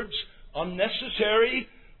qualifying words, unnecessary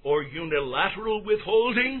or unilateral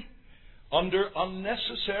withholding. Under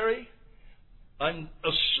unnecessary, I'm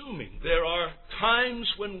assuming there are times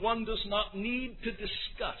when one does not need to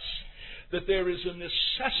discuss that there is a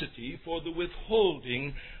necessity for the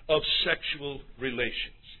withholding of sexual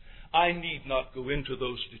relations. I need not go into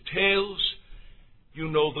those details. You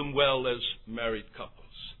know them well as married couples.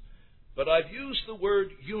 But I've used the word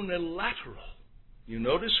unilateral. You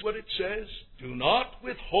notice what it says? Do not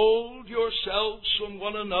withhold yourselves from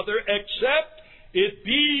one another, except it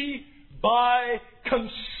be by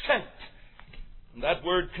consent. And that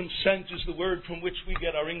word consent is the word from which we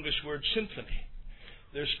get our English word symphony.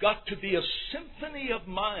 There's got to be a symphony of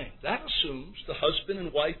mind. That assumes the husband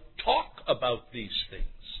and wife talk about these things.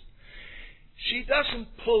 She doesn't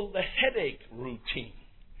pull the headache routine.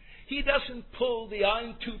 He doesn't pull the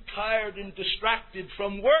I'm too tired and distracted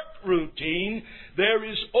from work routine. There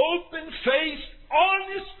is open-faced,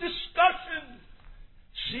 honest discussion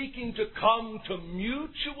seeking to come to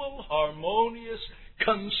mutual, harmonious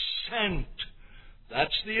consent.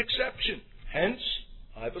 That's the exception. Hence,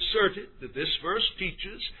 I've asserted that this verse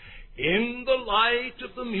teaches, in the light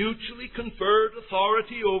of the mutually conferred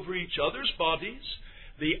authority over each other's bodies,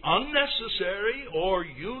 the unnecessary or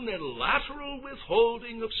unilateral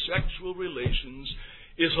withholding of sexual relations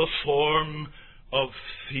is a form of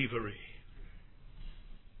thievery.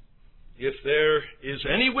 If there is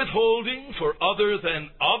any withholding for other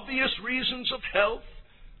than obvious reasons of health,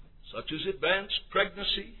 such as advanced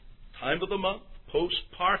pregnancy, time of the month,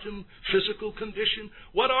 postpartum physical condition,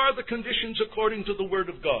 what are the conditions according to the Word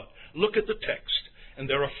of God? Look at the text, and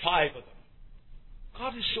there are 5 of them.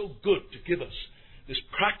 God is so good to give us this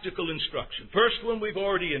practical instruction. First one we've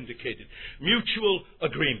already indicated, mutual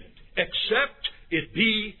agreement, except it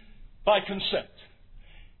be by consent.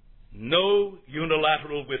 No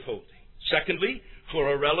unilateral withholding. Secondly,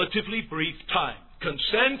 for a relatively brief time.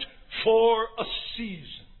 Consent for a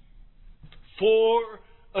season. For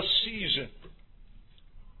a season.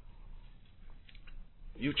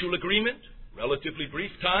 Mutual agreement, relatively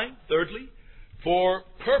brief time. Thirdly, for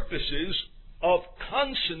purposes of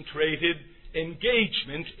concentrated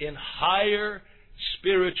engagement in higher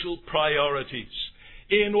spiritual priorities.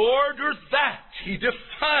 In order that, he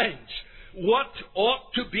defines what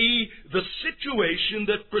ought to be the situation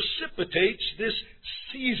that precipitates this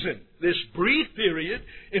season, this brief period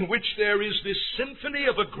in which there is this symphony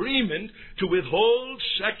of agreement to withhold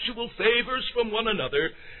sexual favors from one another,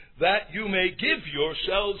 that you may give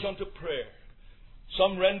yourselves unto prayer.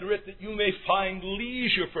 Some render it that you may find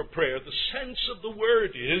leisure for prayer. The sense of the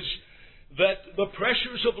word is that the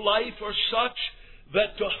pressures of life are such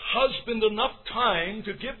that to husband enough time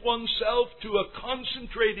to give oneself to a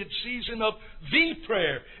concentrated season of the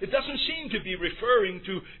prayer. It doesn't seem to be referring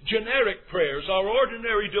to generic prayers, our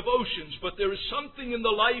ordinary devotions, but there is something in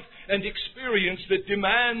the life and experience that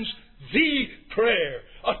demands the prayer,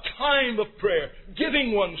 a time of prayer,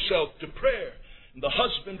 giving oneself to prayer. And the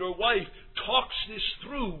husband or wife talks this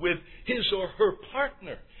through with his or her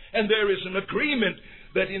partner, and there is an agreement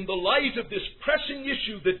that in the light of this pressing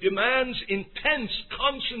issue that demands intense,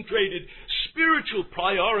 concentrated spiritual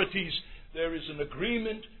priorities, there is an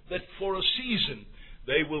agreement that for a season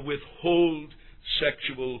they will withhold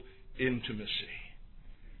sexual intimacy.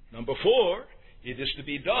 Number 4, it is to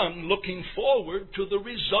be done looking forward to the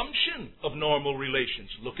resumption of normal relations.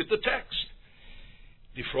 Look at the text.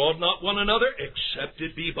 Defraud not one another, except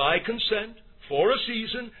it be by consent, for a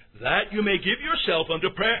season, that you may give yourself unto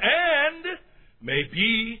prayer, and may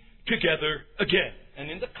be together again. And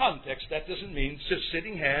in the context, that doesn't mean just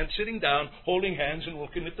sitting down, holding hands and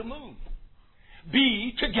looking at the moon.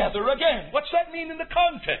 Be together again. What's that mean in the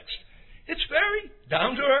context? It's very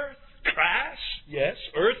down to earth, crass, yes,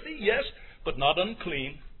 earthy, yes, but not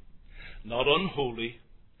unclean, not unholy.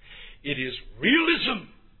 It is realism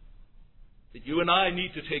that you and I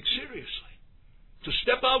need to take seriously. To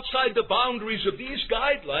step outside the boundaries of these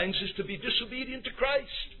guidelines is to be disobedient to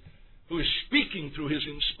Christ, who is speaking through his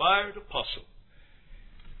inspired apostle.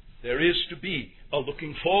 There is to be a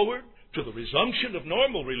looking forward to the resumption of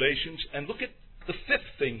normal relations. And look at the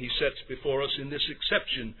 5th thing he sets before us in this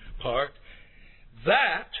exception part.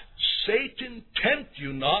 That Satan tempt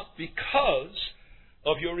you not because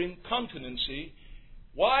of your incontinency.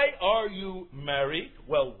 Why are you married?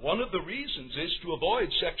 Well, one of the reasons is to avoid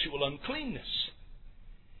sexual uncleanness.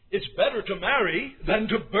 It's better to marry than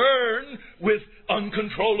to burn with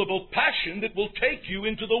uncontrollable passion that will take you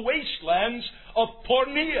into the wastelands of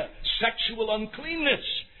porneia, sexual uncleanness.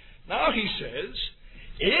 Now he says,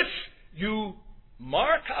 if you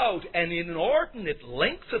mark out an inordinate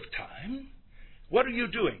length of time, what are you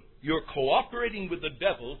doing? You're cooperating with the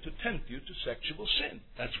devil to tempt you to sexual sin.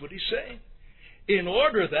 That's what he's saying. In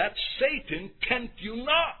order that Satan tempt you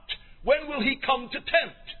not. When will he come to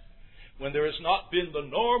tempt? When there has not been the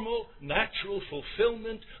normal, natural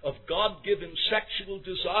fulfillment of God-given sexual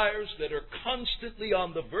desires that are constantly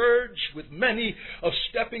on the verge, with many of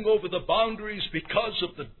stepping over the boundaries because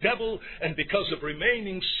of the devil and because of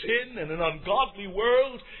remaining sin and an ungodly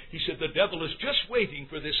world. He said the devil is just waiting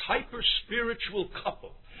for this hyper-spiritual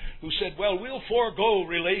couple who said, well, we'll forego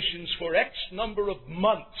relations for X number of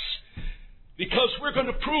months because we're going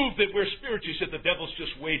to prove that we're spiritual. He said the devil's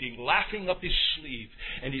just waiting, laughing up his sleeve,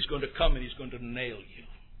 and he's going to come and he's going to nail you.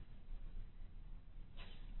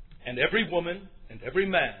 And every woman and every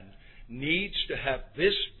man needs to have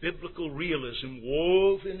this biblical realism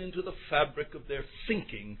woven into the fabric of their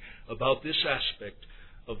thinking about this aspect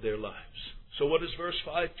of their lives. So what does verse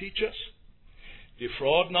 5 teach us?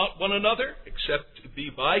 Defraud not one another, except to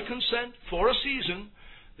be by consent for a season,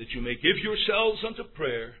 that you may give yourselves unto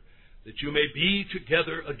prayer, that you may be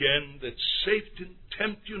together again, that Satan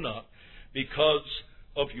tempt you not because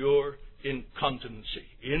of your incontinency.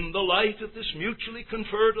 In the light of this mutually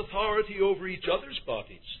conferred authority over each other's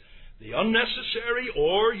bodies, the unnecessary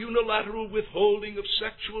or unilateral withholding of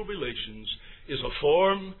sexual relations is a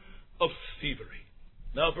form of thievery.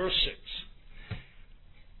 Now, verse 6.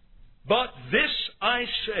 But this I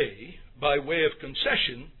say by way of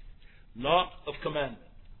concession, not of commandment.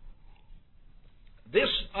 This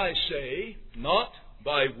I say not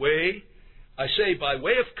by way, I say by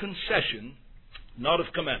way of concession, not of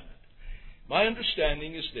commandment. My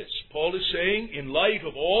understanding is this. Paul is saying, in light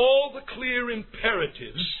of all the clear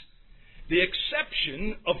imperatives, the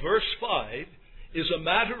exception of verse 5 is a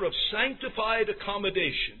matter of sanctified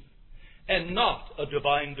accommodation and not a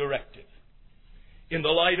divine directive. in the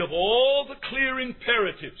light of all the clear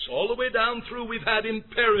imperatives, all the way down through we've had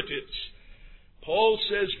imperatives, Paul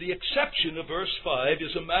says the exception of verse 5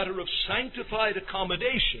 is a matter of sanctified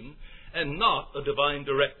accommodation and not a divine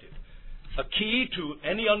directive. A key to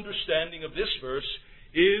any understanding of this verse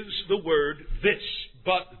is the word this.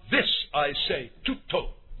 But this I say, tuto,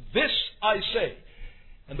 this I say.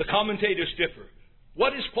 And the commentators differ.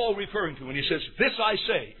 What is Paul referring to when he says, this I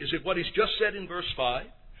say? Is it what he's just said in verse 5?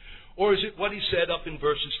 Or is it what he said up in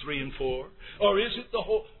verses 3 and 4? Or is it the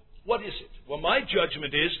whole... What is it? Well, my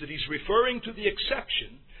judgment is that he's referring to the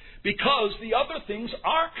exception because the other things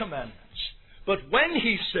are commandments. But when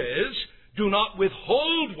he says, do not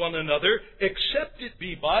withhold one another, except it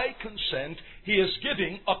be by consent, he is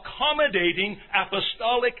giving accommodating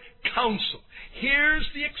apostolic counsel. Here's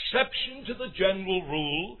the exception to the general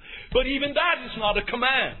rule, but even that is not a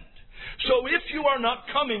command. So if you are not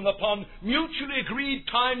coming upon mutually agreed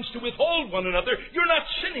times to withhold one another, you're not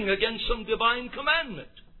sinning against some divine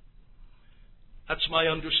commandment. That's my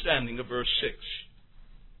understanding of verse 6.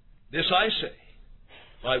 This I say,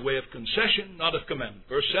 by way of concession, not of commandment.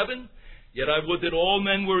 Verse 7, yet I would that all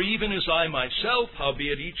men were even as I myself,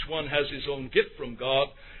 howbeit each one has his own gift from God,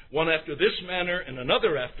 one after this manner and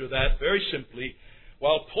another after that. Very simply,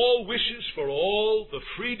 while Paul wishes for all the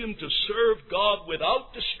freedom to serve God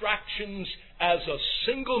without distractions as a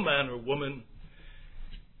single man or woman,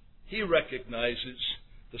 he recognizes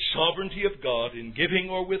the sovereignty of God in giving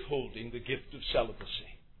or withholding the gift of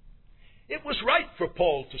celibacy. It was right for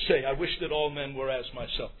Paul to say, I wish that all men were as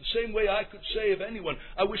myself. The same way I could say of anyone,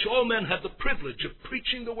 I wish all men had the privilege of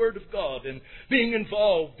preaching the Word of God and being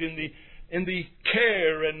involved in the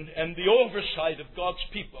care and the oversight of God's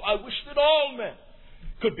people. I wish that all men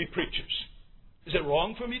could be preachers. Is it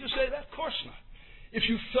wrong for me to say that? Of course not. If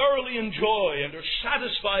you thoroughly enjoy and are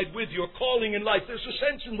satisfied with your calling in life, there's a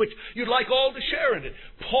sense in which you'd like all to share in it.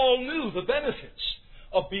 Paul knew the benefits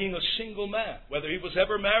of being a single man. Whether he was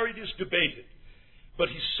ever married is debated. But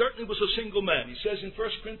he certainly was a single man. He says in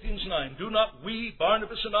 1 Corinthians 9, do not we,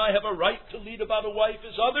 Barnabas and I, have a right to lead about a wife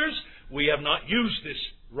as others? We have not used this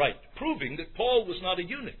right, proving that Paul was not a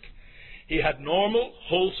eunuch. He had normal,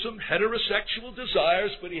 wholesome, heterosexual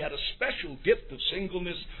desires, but he had a special gift of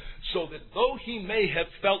singleness, so that though he may have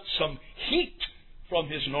felt some heat from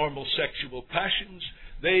his normal sexual passions,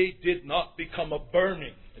 they did not become a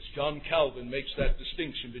burning, as John Calvin makes that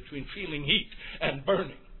distinction between feeling heat and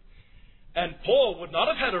burning. And Paul would not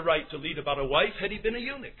have had a right to lead about a wife had he been a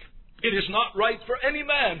eunuch. It is not right for any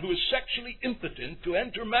man who is sexually impotent to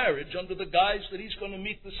enter marriage under the guise that he's going to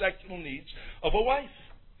meet the sexual needs of a wife.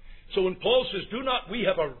 So when Paul says, do not we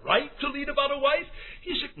have a right to lead about a wife,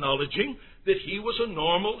 he's acknowledging that he was a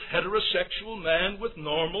normal, heterosexual man with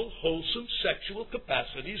normal, wholesome sexual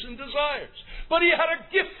capacities and desires. But he had a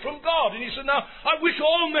gift from God, and he said, now, I wish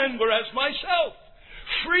all men were as myself,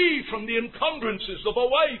 free from the encumbrances of a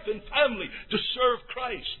wife and family to serve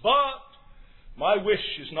Christ. But my wish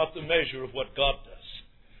is not the measure of what God does.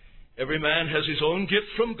 Every man has his own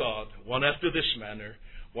gift from God, one after this manner,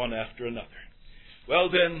 one after another. Well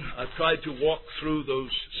then, I've tried to walk through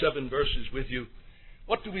those 7 verses with you.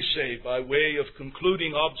 What do we say by way of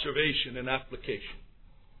concluding observation and application?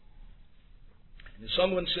 And as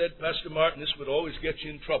someone said, Pastor Martin, this would always get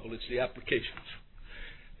you in trouble. It's the applications.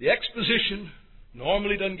 The exposition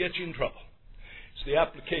normally doesn't get you in trouble. It's the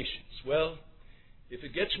applications. Well, if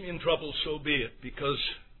it gets me in trouble, so be it, because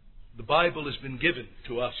the Bible has been given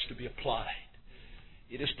to us to be applied.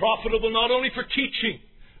 It is profitable not only for teaching,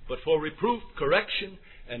 but for reproof, correction,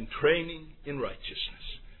 and training in righteousness.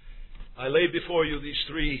 I lay before you these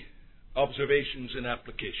 3 observations and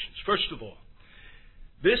applications. First of all,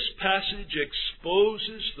 this passage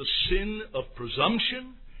exposes the sin of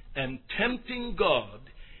presumption and tempting God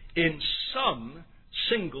in some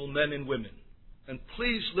single men and women. And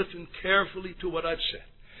please listen carefully to what I've said.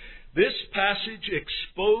 This passage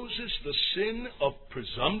exposes the sin of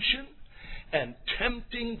presumption and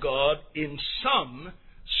tempting God in some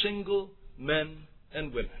single men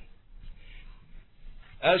and women.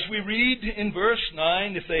 As we read in verse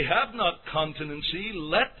 9, if they have not continency,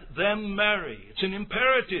 let them marry. It's an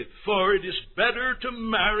imperative, for it is better to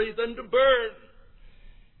marry than to burn.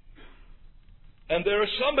 And there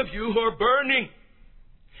are some of you who are burning.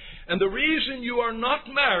 And the reason you are not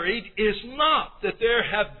married is not that there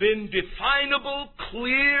have been definable,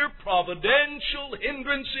 clear, providential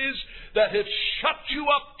hindrances that have shut you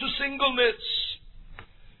up to singleness.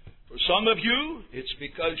 For some of you, it's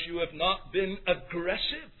because you have not been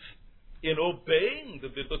aggressive in obeying the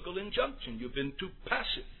biblical injunction. You've been too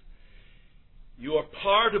passive. You are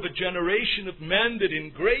part of a generation of men that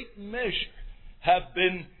in great measure have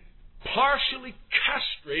been partially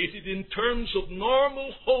castrated in terms of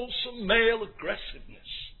normal, wholesome male aggressiveness.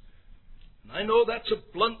 And I know that's a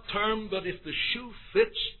blunt term, but if the shoe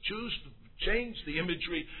fits, choose to change the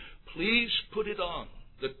imagery, please put it on.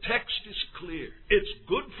 The text is clear. It's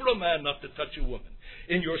good for a man not to touch a woman.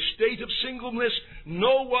 In your state of singleness,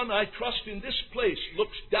 no one, I trust, in this place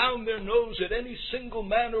looks down their nose at any single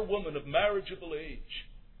man or woman of marriageable age.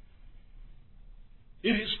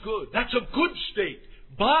 It is good. That's a good state.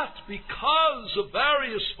 But because of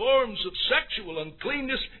various forms of sexual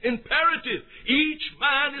uncleanness, imperative, each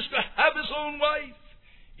man is to have his own wife.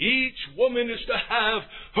 Each woman is to have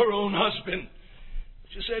her own husband.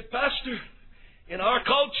 But you say, Pastor, in our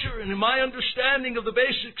culture and in my understanding of the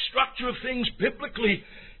basic structure of things biblically,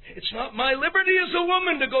 it's not my liberty as a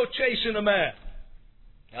woman to go chasing a man.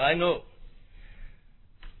 I know.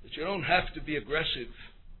 But you don't have to be aggressive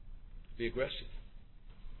to be aggressive.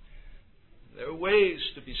 There are ways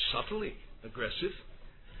to be subtly aggressive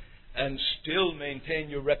and still maintain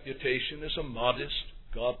your reputation as a modest,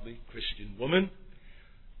 godly Christian woman.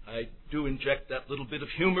 I do inject that little bit of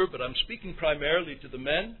humor, but I'm speaking primarily to the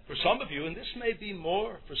men. For some of you, and this may be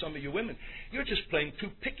more for some of you women, you're just plain too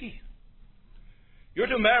picky. You're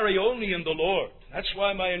to marry only in the Lord. That's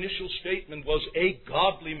why my initial statement was a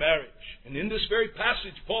godly marriage. And in this very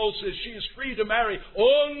passage, Paul says she is free to marry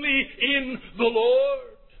only in the Lord.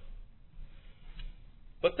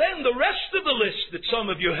 But then the rest of the list that some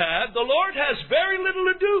of you had, the Lord has very little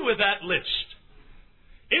to do with that list.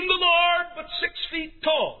 In the Lord, but 6 feet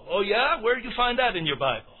tall. Oh yeah? Where do you find that in your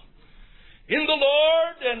Bible? In the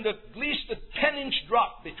Lord, and at least a 10-inch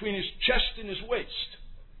drop between his chest and his waist.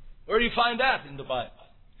 Where do you find that in the Bible?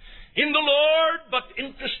 In the Lord, but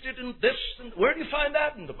interested in this. And where do you find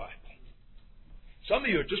that in the Bible? Some of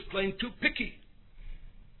you are just plain too picky.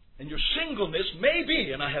 And your singleness may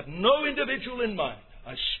be, and I have no individual in mind,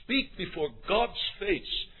 I speak before God's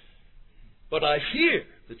face, but I fear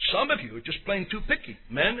that some of you are just plain too picky,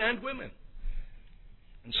 men and women.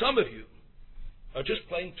 And some of you are just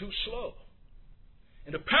plain too slow.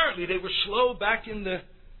 And apparently they were slow back in the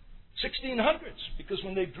 1600s, because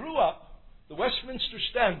when they drew up the Westminster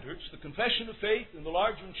Standards, the Confession of Faith, and the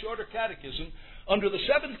Larger and Shorter Catechism, under the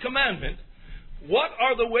Seventh Commandment, what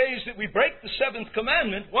are the ways that we break the Seventh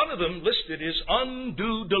Commandment? One of them listed is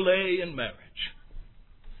undue delay in marriage.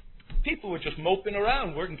 People were just moping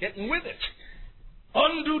around, weren't getting with it.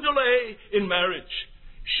 Undue delay in marriage.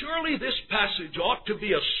 Surely this passage ought to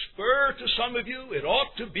be a spur to some of you. It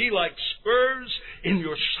ought to be like spurs in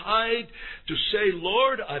your side to say,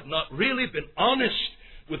 Lord, I've not really been honest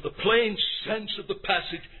with the plain sense of the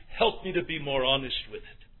passage. Help me to be more honest with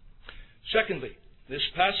it. Secondly, this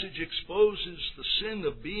passage exposes the sin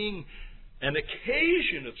of being an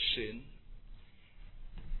occasion of sin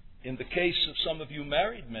in the case of some of you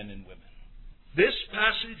married men and women. This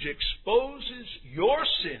passage exposes your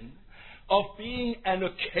sin of being an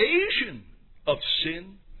occasion of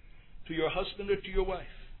sin to your husband or to your wife.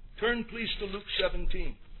 Turn please to Luke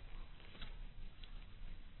 17.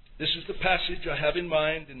 This is the passage I have in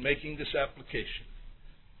mind in making this application.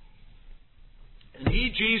 And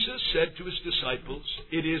he, Jesus, said to his disciples,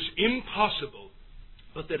 it is impossible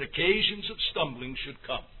but that occasions of stumbling should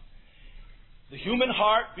come. The human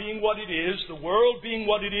heart being what it is, the world being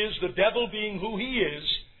what it is, the devil being who he is,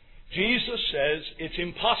 Jesus says it's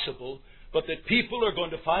impossible, but that people are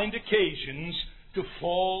going to find occasions to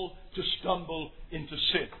fall, to stumble into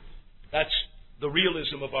sin. That's the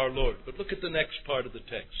realism of our Lord. But look at the next part of the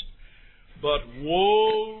text. But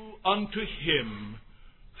woe unto him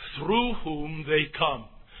through whom they come.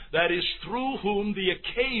 That is, through whom the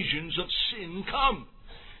occasions of sin come.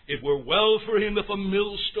 It were well for him if a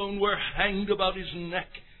millstone were hanged about his neck,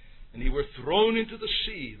 and he were thrown into the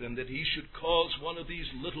sea, than that he should cause one of these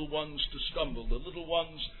little ones to stumble. The little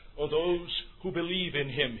ones are those who believe in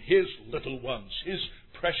him, his little ones, his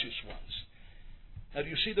precious ones. Now, do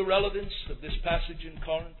you see the relevance of this passage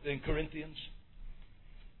in Corinthians?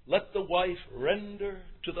 Let the wife render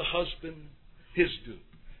to the husband his due.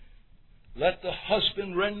 Let the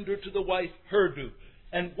husband render to the wife her due.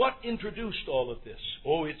 And what introduced all of this?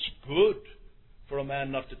 Oh, it's good for a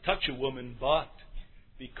man not to touch a woman, but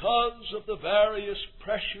because of the various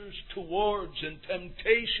pressures towards and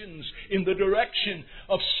temptations in the direction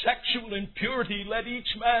of sexual impurity, let each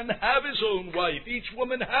man have his own wife, each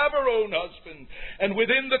woman have her own husband. And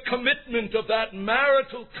within the commitment of that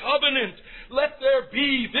marital covenant, let there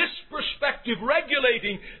be this perspective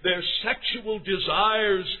regulating their sexual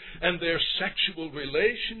desires and their sexual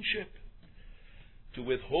relationship. To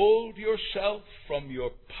withhold yourself from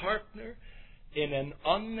your partner in an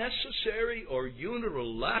unnecessary or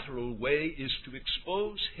unilateral way is to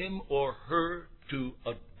expose him or her to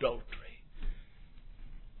adultery.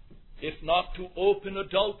 If not to open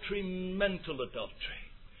adultery, mental adultery.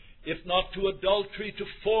 If not to adultery, to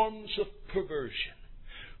forms of perversion.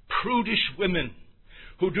 Prudish women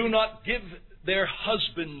who do not give their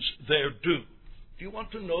husbands their due. Do you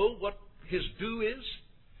want to know what his due is?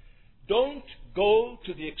 Don't go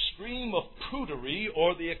to the extreme of prudery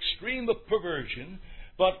or the extreme of perversion,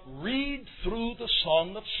 but read through the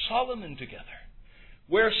Song of Solomon together,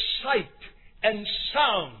 where sight and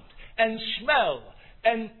sound and smell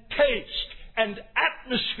and taste and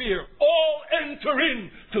atmosphere all enter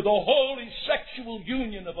into the holy sexual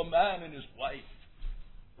union of a man and his wife.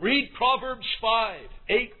 Read Proverbs 5,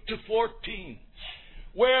 8 to 14,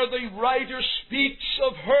 where the writer speaks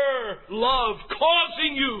of her love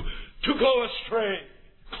causing you to go astray,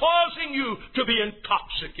 causing you to be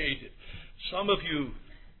intoxicated. Some of you,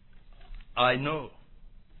 I know,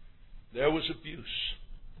 there was abuse.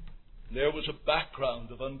 There was a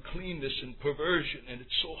background of uncleanness and perversion, and it's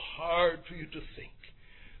so hard for you to think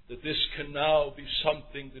that this can now be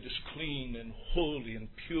something that is clean and holy and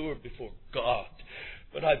pure before God.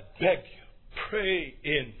 But I beg you, pray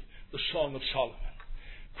in the Song of Solomon.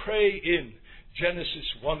 Pray in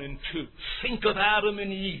Genesis 1 and 2. Think of Adam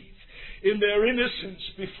and Eve in their innocence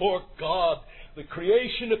before God. The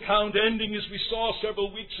creation account ending, as we saw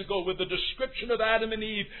several weeks ago, with the description of Adam and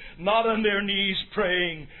Eve, not on their knees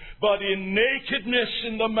praying, but in nakedness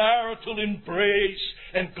in the marital embrace.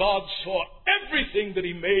 And God saw everything that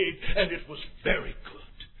He made, and it was very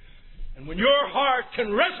good. And when your heart can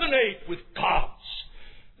resonate with God's,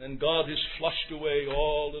 then God has flushed away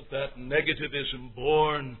all of that negativism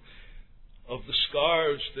born of the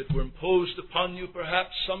scars that were imposed upon you. Perhaps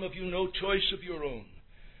some of you no choice of your own.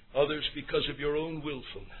 Others because of your own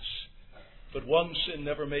willfulness. But one sin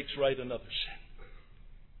never makes right another sin.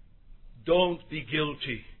 Don't be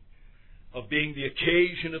guilty of being the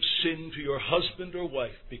occasion of sin to your husband or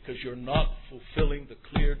wife because you're not fulfilling the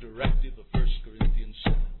clear directive of 1 Corinthians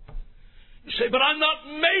 7. You say, but I'm not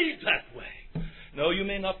made that way. No, you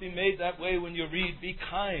may not be made that way when you read, be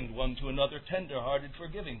kind one to another, tender-hearted,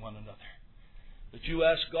 forgiving one another. But you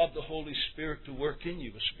ask God the Holy Spirit to work in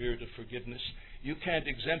you a spirit of forgiveness. You can't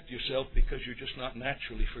exempt yourself because you're just not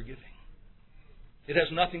naturally forgiving. It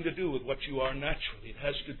has nothing to do with what you are naturally. It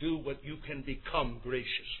has to do with what you can become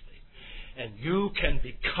graciously. And you can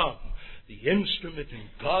become the instrument in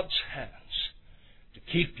God's hands to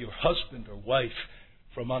keep your husband or wife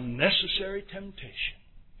from unnecessary temptation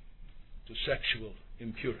to sexual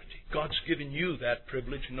impurity. God's given you that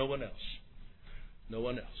privilege, no one else. No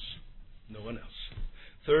one else. No one else.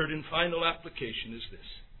 Third and final application is this.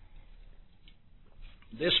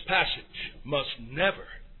 This passage must never,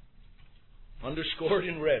 underscored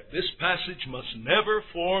in red, this passage must never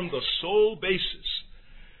form the sole basis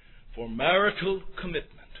for marital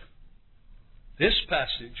commitment. This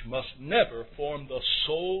passage must never form the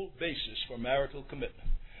sole basis for marital commitment.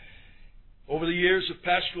 Over the years of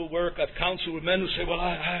pastoral work, I've counseled with men who say, well,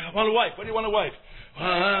 I want a wife. What do you want a wife?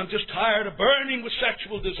 I'm just tired of burning with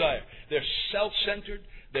sexual desire. They're self-centered.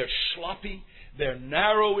 They're sloppy. They're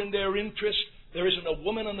narrow in their interest. There isn't a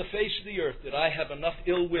woman on the face of the earth that I have enough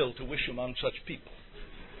ill will to wish on such people.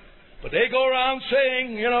 But they go around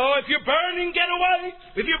saying, if you're burning, get a wife.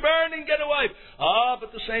 If you're burning, get a wife.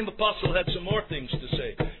 But the same apostle had some more things to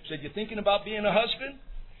say. He said, you're thinking about being a husband?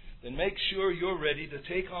 Then make sure you're ready to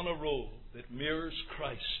take on a role that mirrors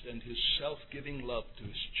Christ and His self-giving love to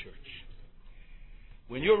His church.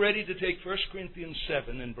 When you're ready to take 1 Corinthians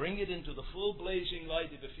 7 and bring it into the full blazing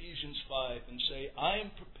light of Ephesians 5 and say, I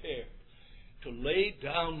am prepared to lay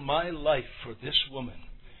down my life for this woman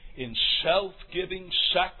in self-giving,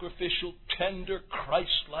 sacrificial, tender,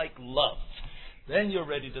 Christ-like love, then you're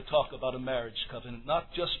ready to talk about a marriage covenant,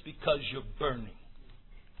 not just because you're burning.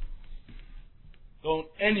 Don't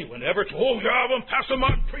anyone ever, when Pastor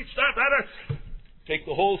Martin preached that. Take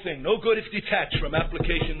the whole thing. No good if detached from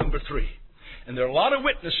application number 3. And there are a lot of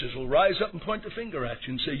witnesses who will rise up and point their finger at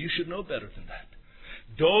you and say, you should know better than that.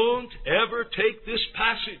 Don't ever take this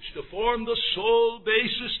passage to form the sole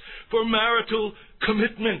basis for marital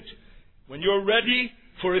commitment. When you're ready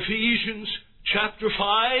for Ephesians chapter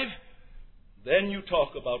 5, then you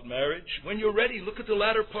talk about marriage. When you're ready, look at the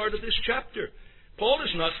latter part of this chapter. Paul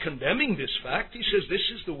is not condemning this fact. He says this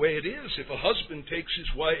is the way it is if a husband takes his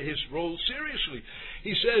role seriously.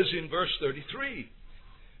 He says in verse 33,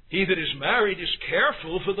 he that is married is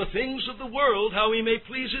careful for the things of the world, how he may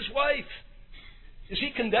please his wife. Is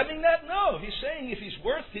he condemning that? No. He's saying if he's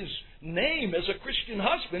worth his name as a Christian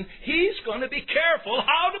husband, he's going to be careful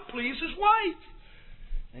how to please his wife.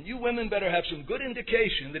 And you women better have some good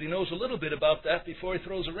indication that he knows a little bit about that before he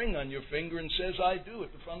throws a ring on your finger and says, I do,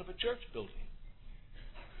 at the front of a church building.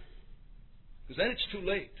 Because then it's too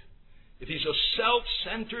late. If he's a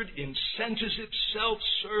self-centered, insensitive,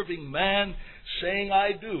 self-serving man, saying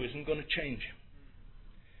I do isn't going to change him.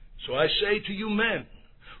 So I say to you men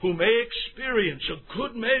who may experience a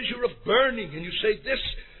good measure of burning, and you say,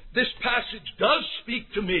 this passage does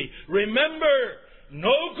speak to me. Remember,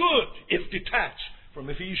 no good if detached from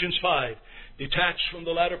Ephesians 5, detached from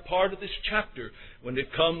the latter part of this chapter, when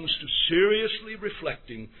it comes to seriously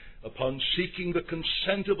reflecting upon seeking the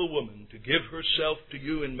consent of a woman to give herself to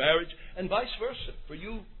you in marriage, and vice versa for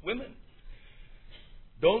you women.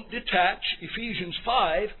 Don't detach Ephesians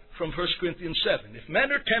 5 from 1 Corinthians 7. If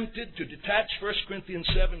men are tempted to detach 1 Corinthians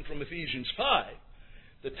 7 from Ephesians 5,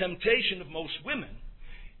 the temptation of most women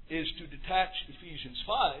is to detach Ephesians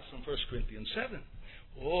 5 from 1 Corinthians 7.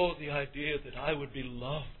 Oh, the idea that I would be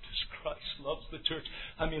loved as Christ loves the church.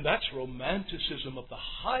 I mean, that's romanticism of the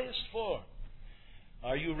highest form.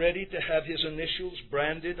 Are you ready to have his initials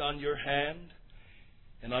branded on your hand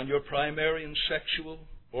and on your primary and sexual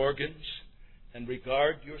organs, and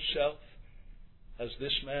regard yourself as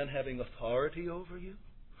this man having authority over you?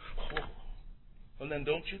 Oh. Well, then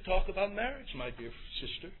don't you talk about marriage, my dear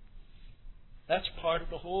sister. That's part of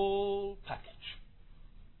the whole package.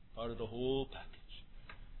 Part of the whole package.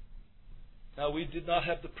 Now, we did not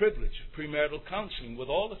have the privilege of premarital counseling with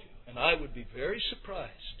all of you, and I would be very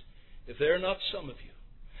surprised if there are not some of you,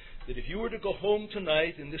 that if you were to go home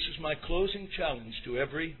tonight, and this is my closing challenge to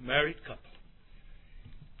every married couple,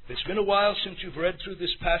 it's been a while since you've read through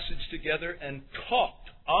this passage together and talked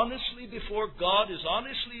honestly before God, as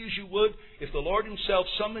honestly as you would if the Lord himself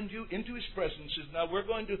summoned you into his presence and says, now we're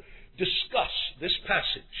going to discuss this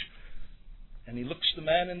passage. And he looks the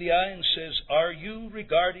man in the eye and says, are you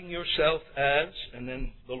regarding yourself as, and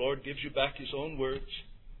then the Lord gives you back his own words,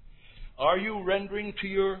 are you rendering to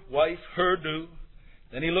your wife her due?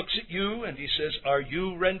 Then he looks at you and he says, are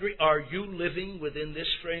you living within this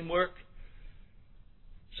framework?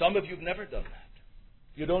 Some of you have never done that.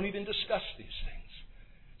 You don't even discuss these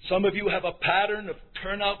things. Some of you have a pattern of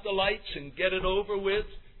turn out the lights and get it over with.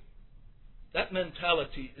 That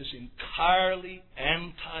mentality is entirely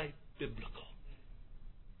anti-biblical.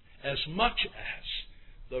 As much as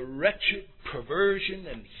the wretched perversion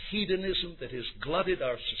and hedonism that has glutted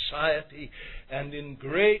our society and in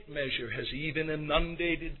great measure has even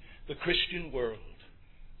inundated the Christian world.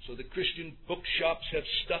 So the Christian bookshops have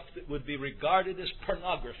stuff that would be regarded as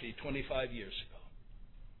pornography 25 years ago.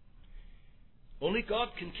 Only God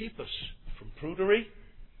can keep us from prudery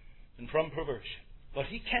and from perversion. But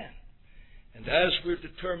he can. And as we're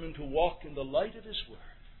determined to walk in the light of his word,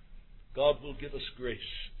 God will give us grace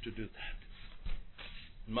to do that.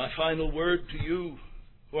 And my final word to you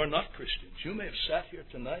who are not Christians, you may have sat here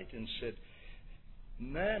tonight and said,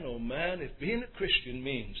 man, oh man, if being a Christian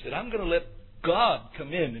means that I'm going to let God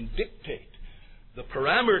come in and dictate the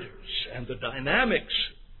parameters and the dynamics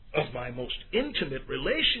of my most intimate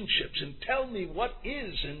relationships and tell me what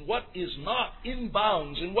is and what is not in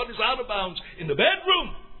bounds and what is out of bounds in the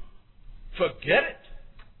bedroom, forget it.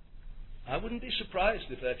 I wouldn't be surprised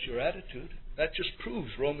if that's your attitude. That just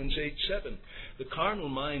proves Romans 8:7. The carnal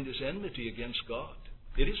mind is enmity against God.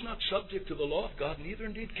 It is not subject to the law of God, neither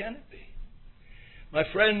indeed can it be. My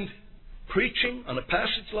friend, preaching on a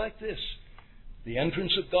passage like this, the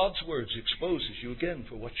entrance of God's words exposes you again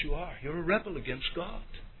for what you are. You're a rebel against God.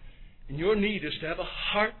 And your need is to have a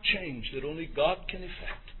heart change that only God can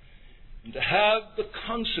effect. And to have the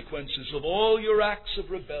consequences of all your acts of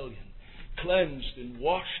rebellion cleansed and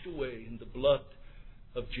washed away in the blood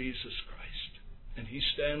of Jesus Christ. And he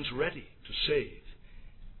stands ready to save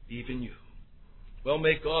even you. Well,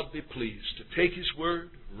 may God be pleased to take his word,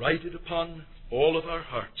 write it upon all of our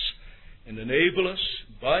hearts, and enable us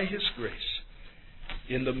by his grace,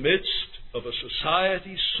 in the midst of a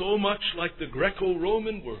society so much like the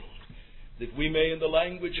Greco-Roman world, that we may, in the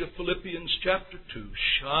language of Philippians chapter 2,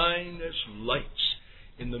 shine as lights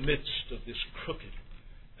in the midst of this crooked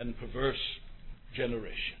and perverse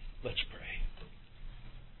generation. Let's pray.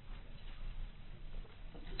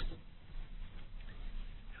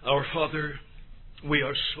 Our Father, we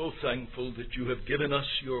are so thankful that you have given us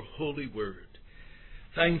your holy word.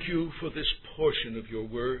 Thank you for this portion of your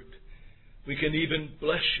word. We can even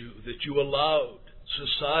bless you that you allowed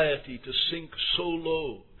society to sink so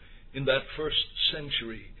low in that first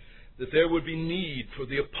century that there would be need for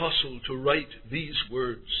the apostle to write these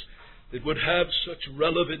words, that would have such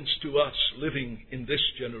relevance to us living in this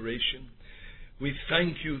generation. We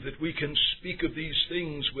thank you that we can speak of these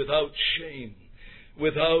things without shame,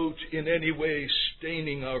 without in any way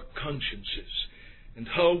staining our consciences. And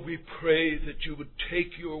how we pray that you would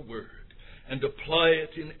take your word and apply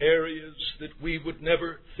it in areas that we would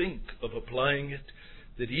never think of applying it,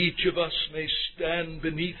 that each of us may stand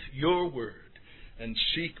beneath your word and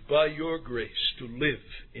seek by your grace to live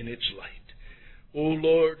in its light. O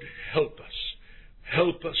Lord, help us.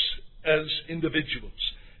 Help us as individuals.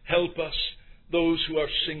 Help us, those who are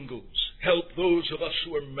singles. Help those of us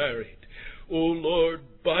who are married. O Lord,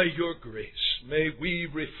 by your grace, may we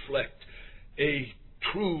reflect a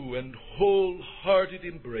true and wholehearted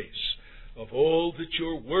embrace of all that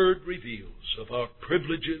your word reveals of our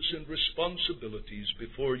privileges and responsibilities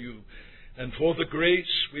before you. And for the grace,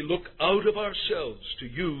 we look out of ourselves to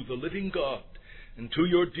you, the living God, and to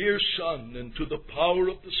your dear Son, and to the power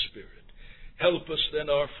of the Spirit. Help us then,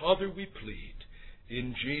 our Father, we plead,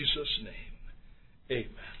 in Jesus' name.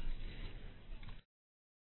 Amen.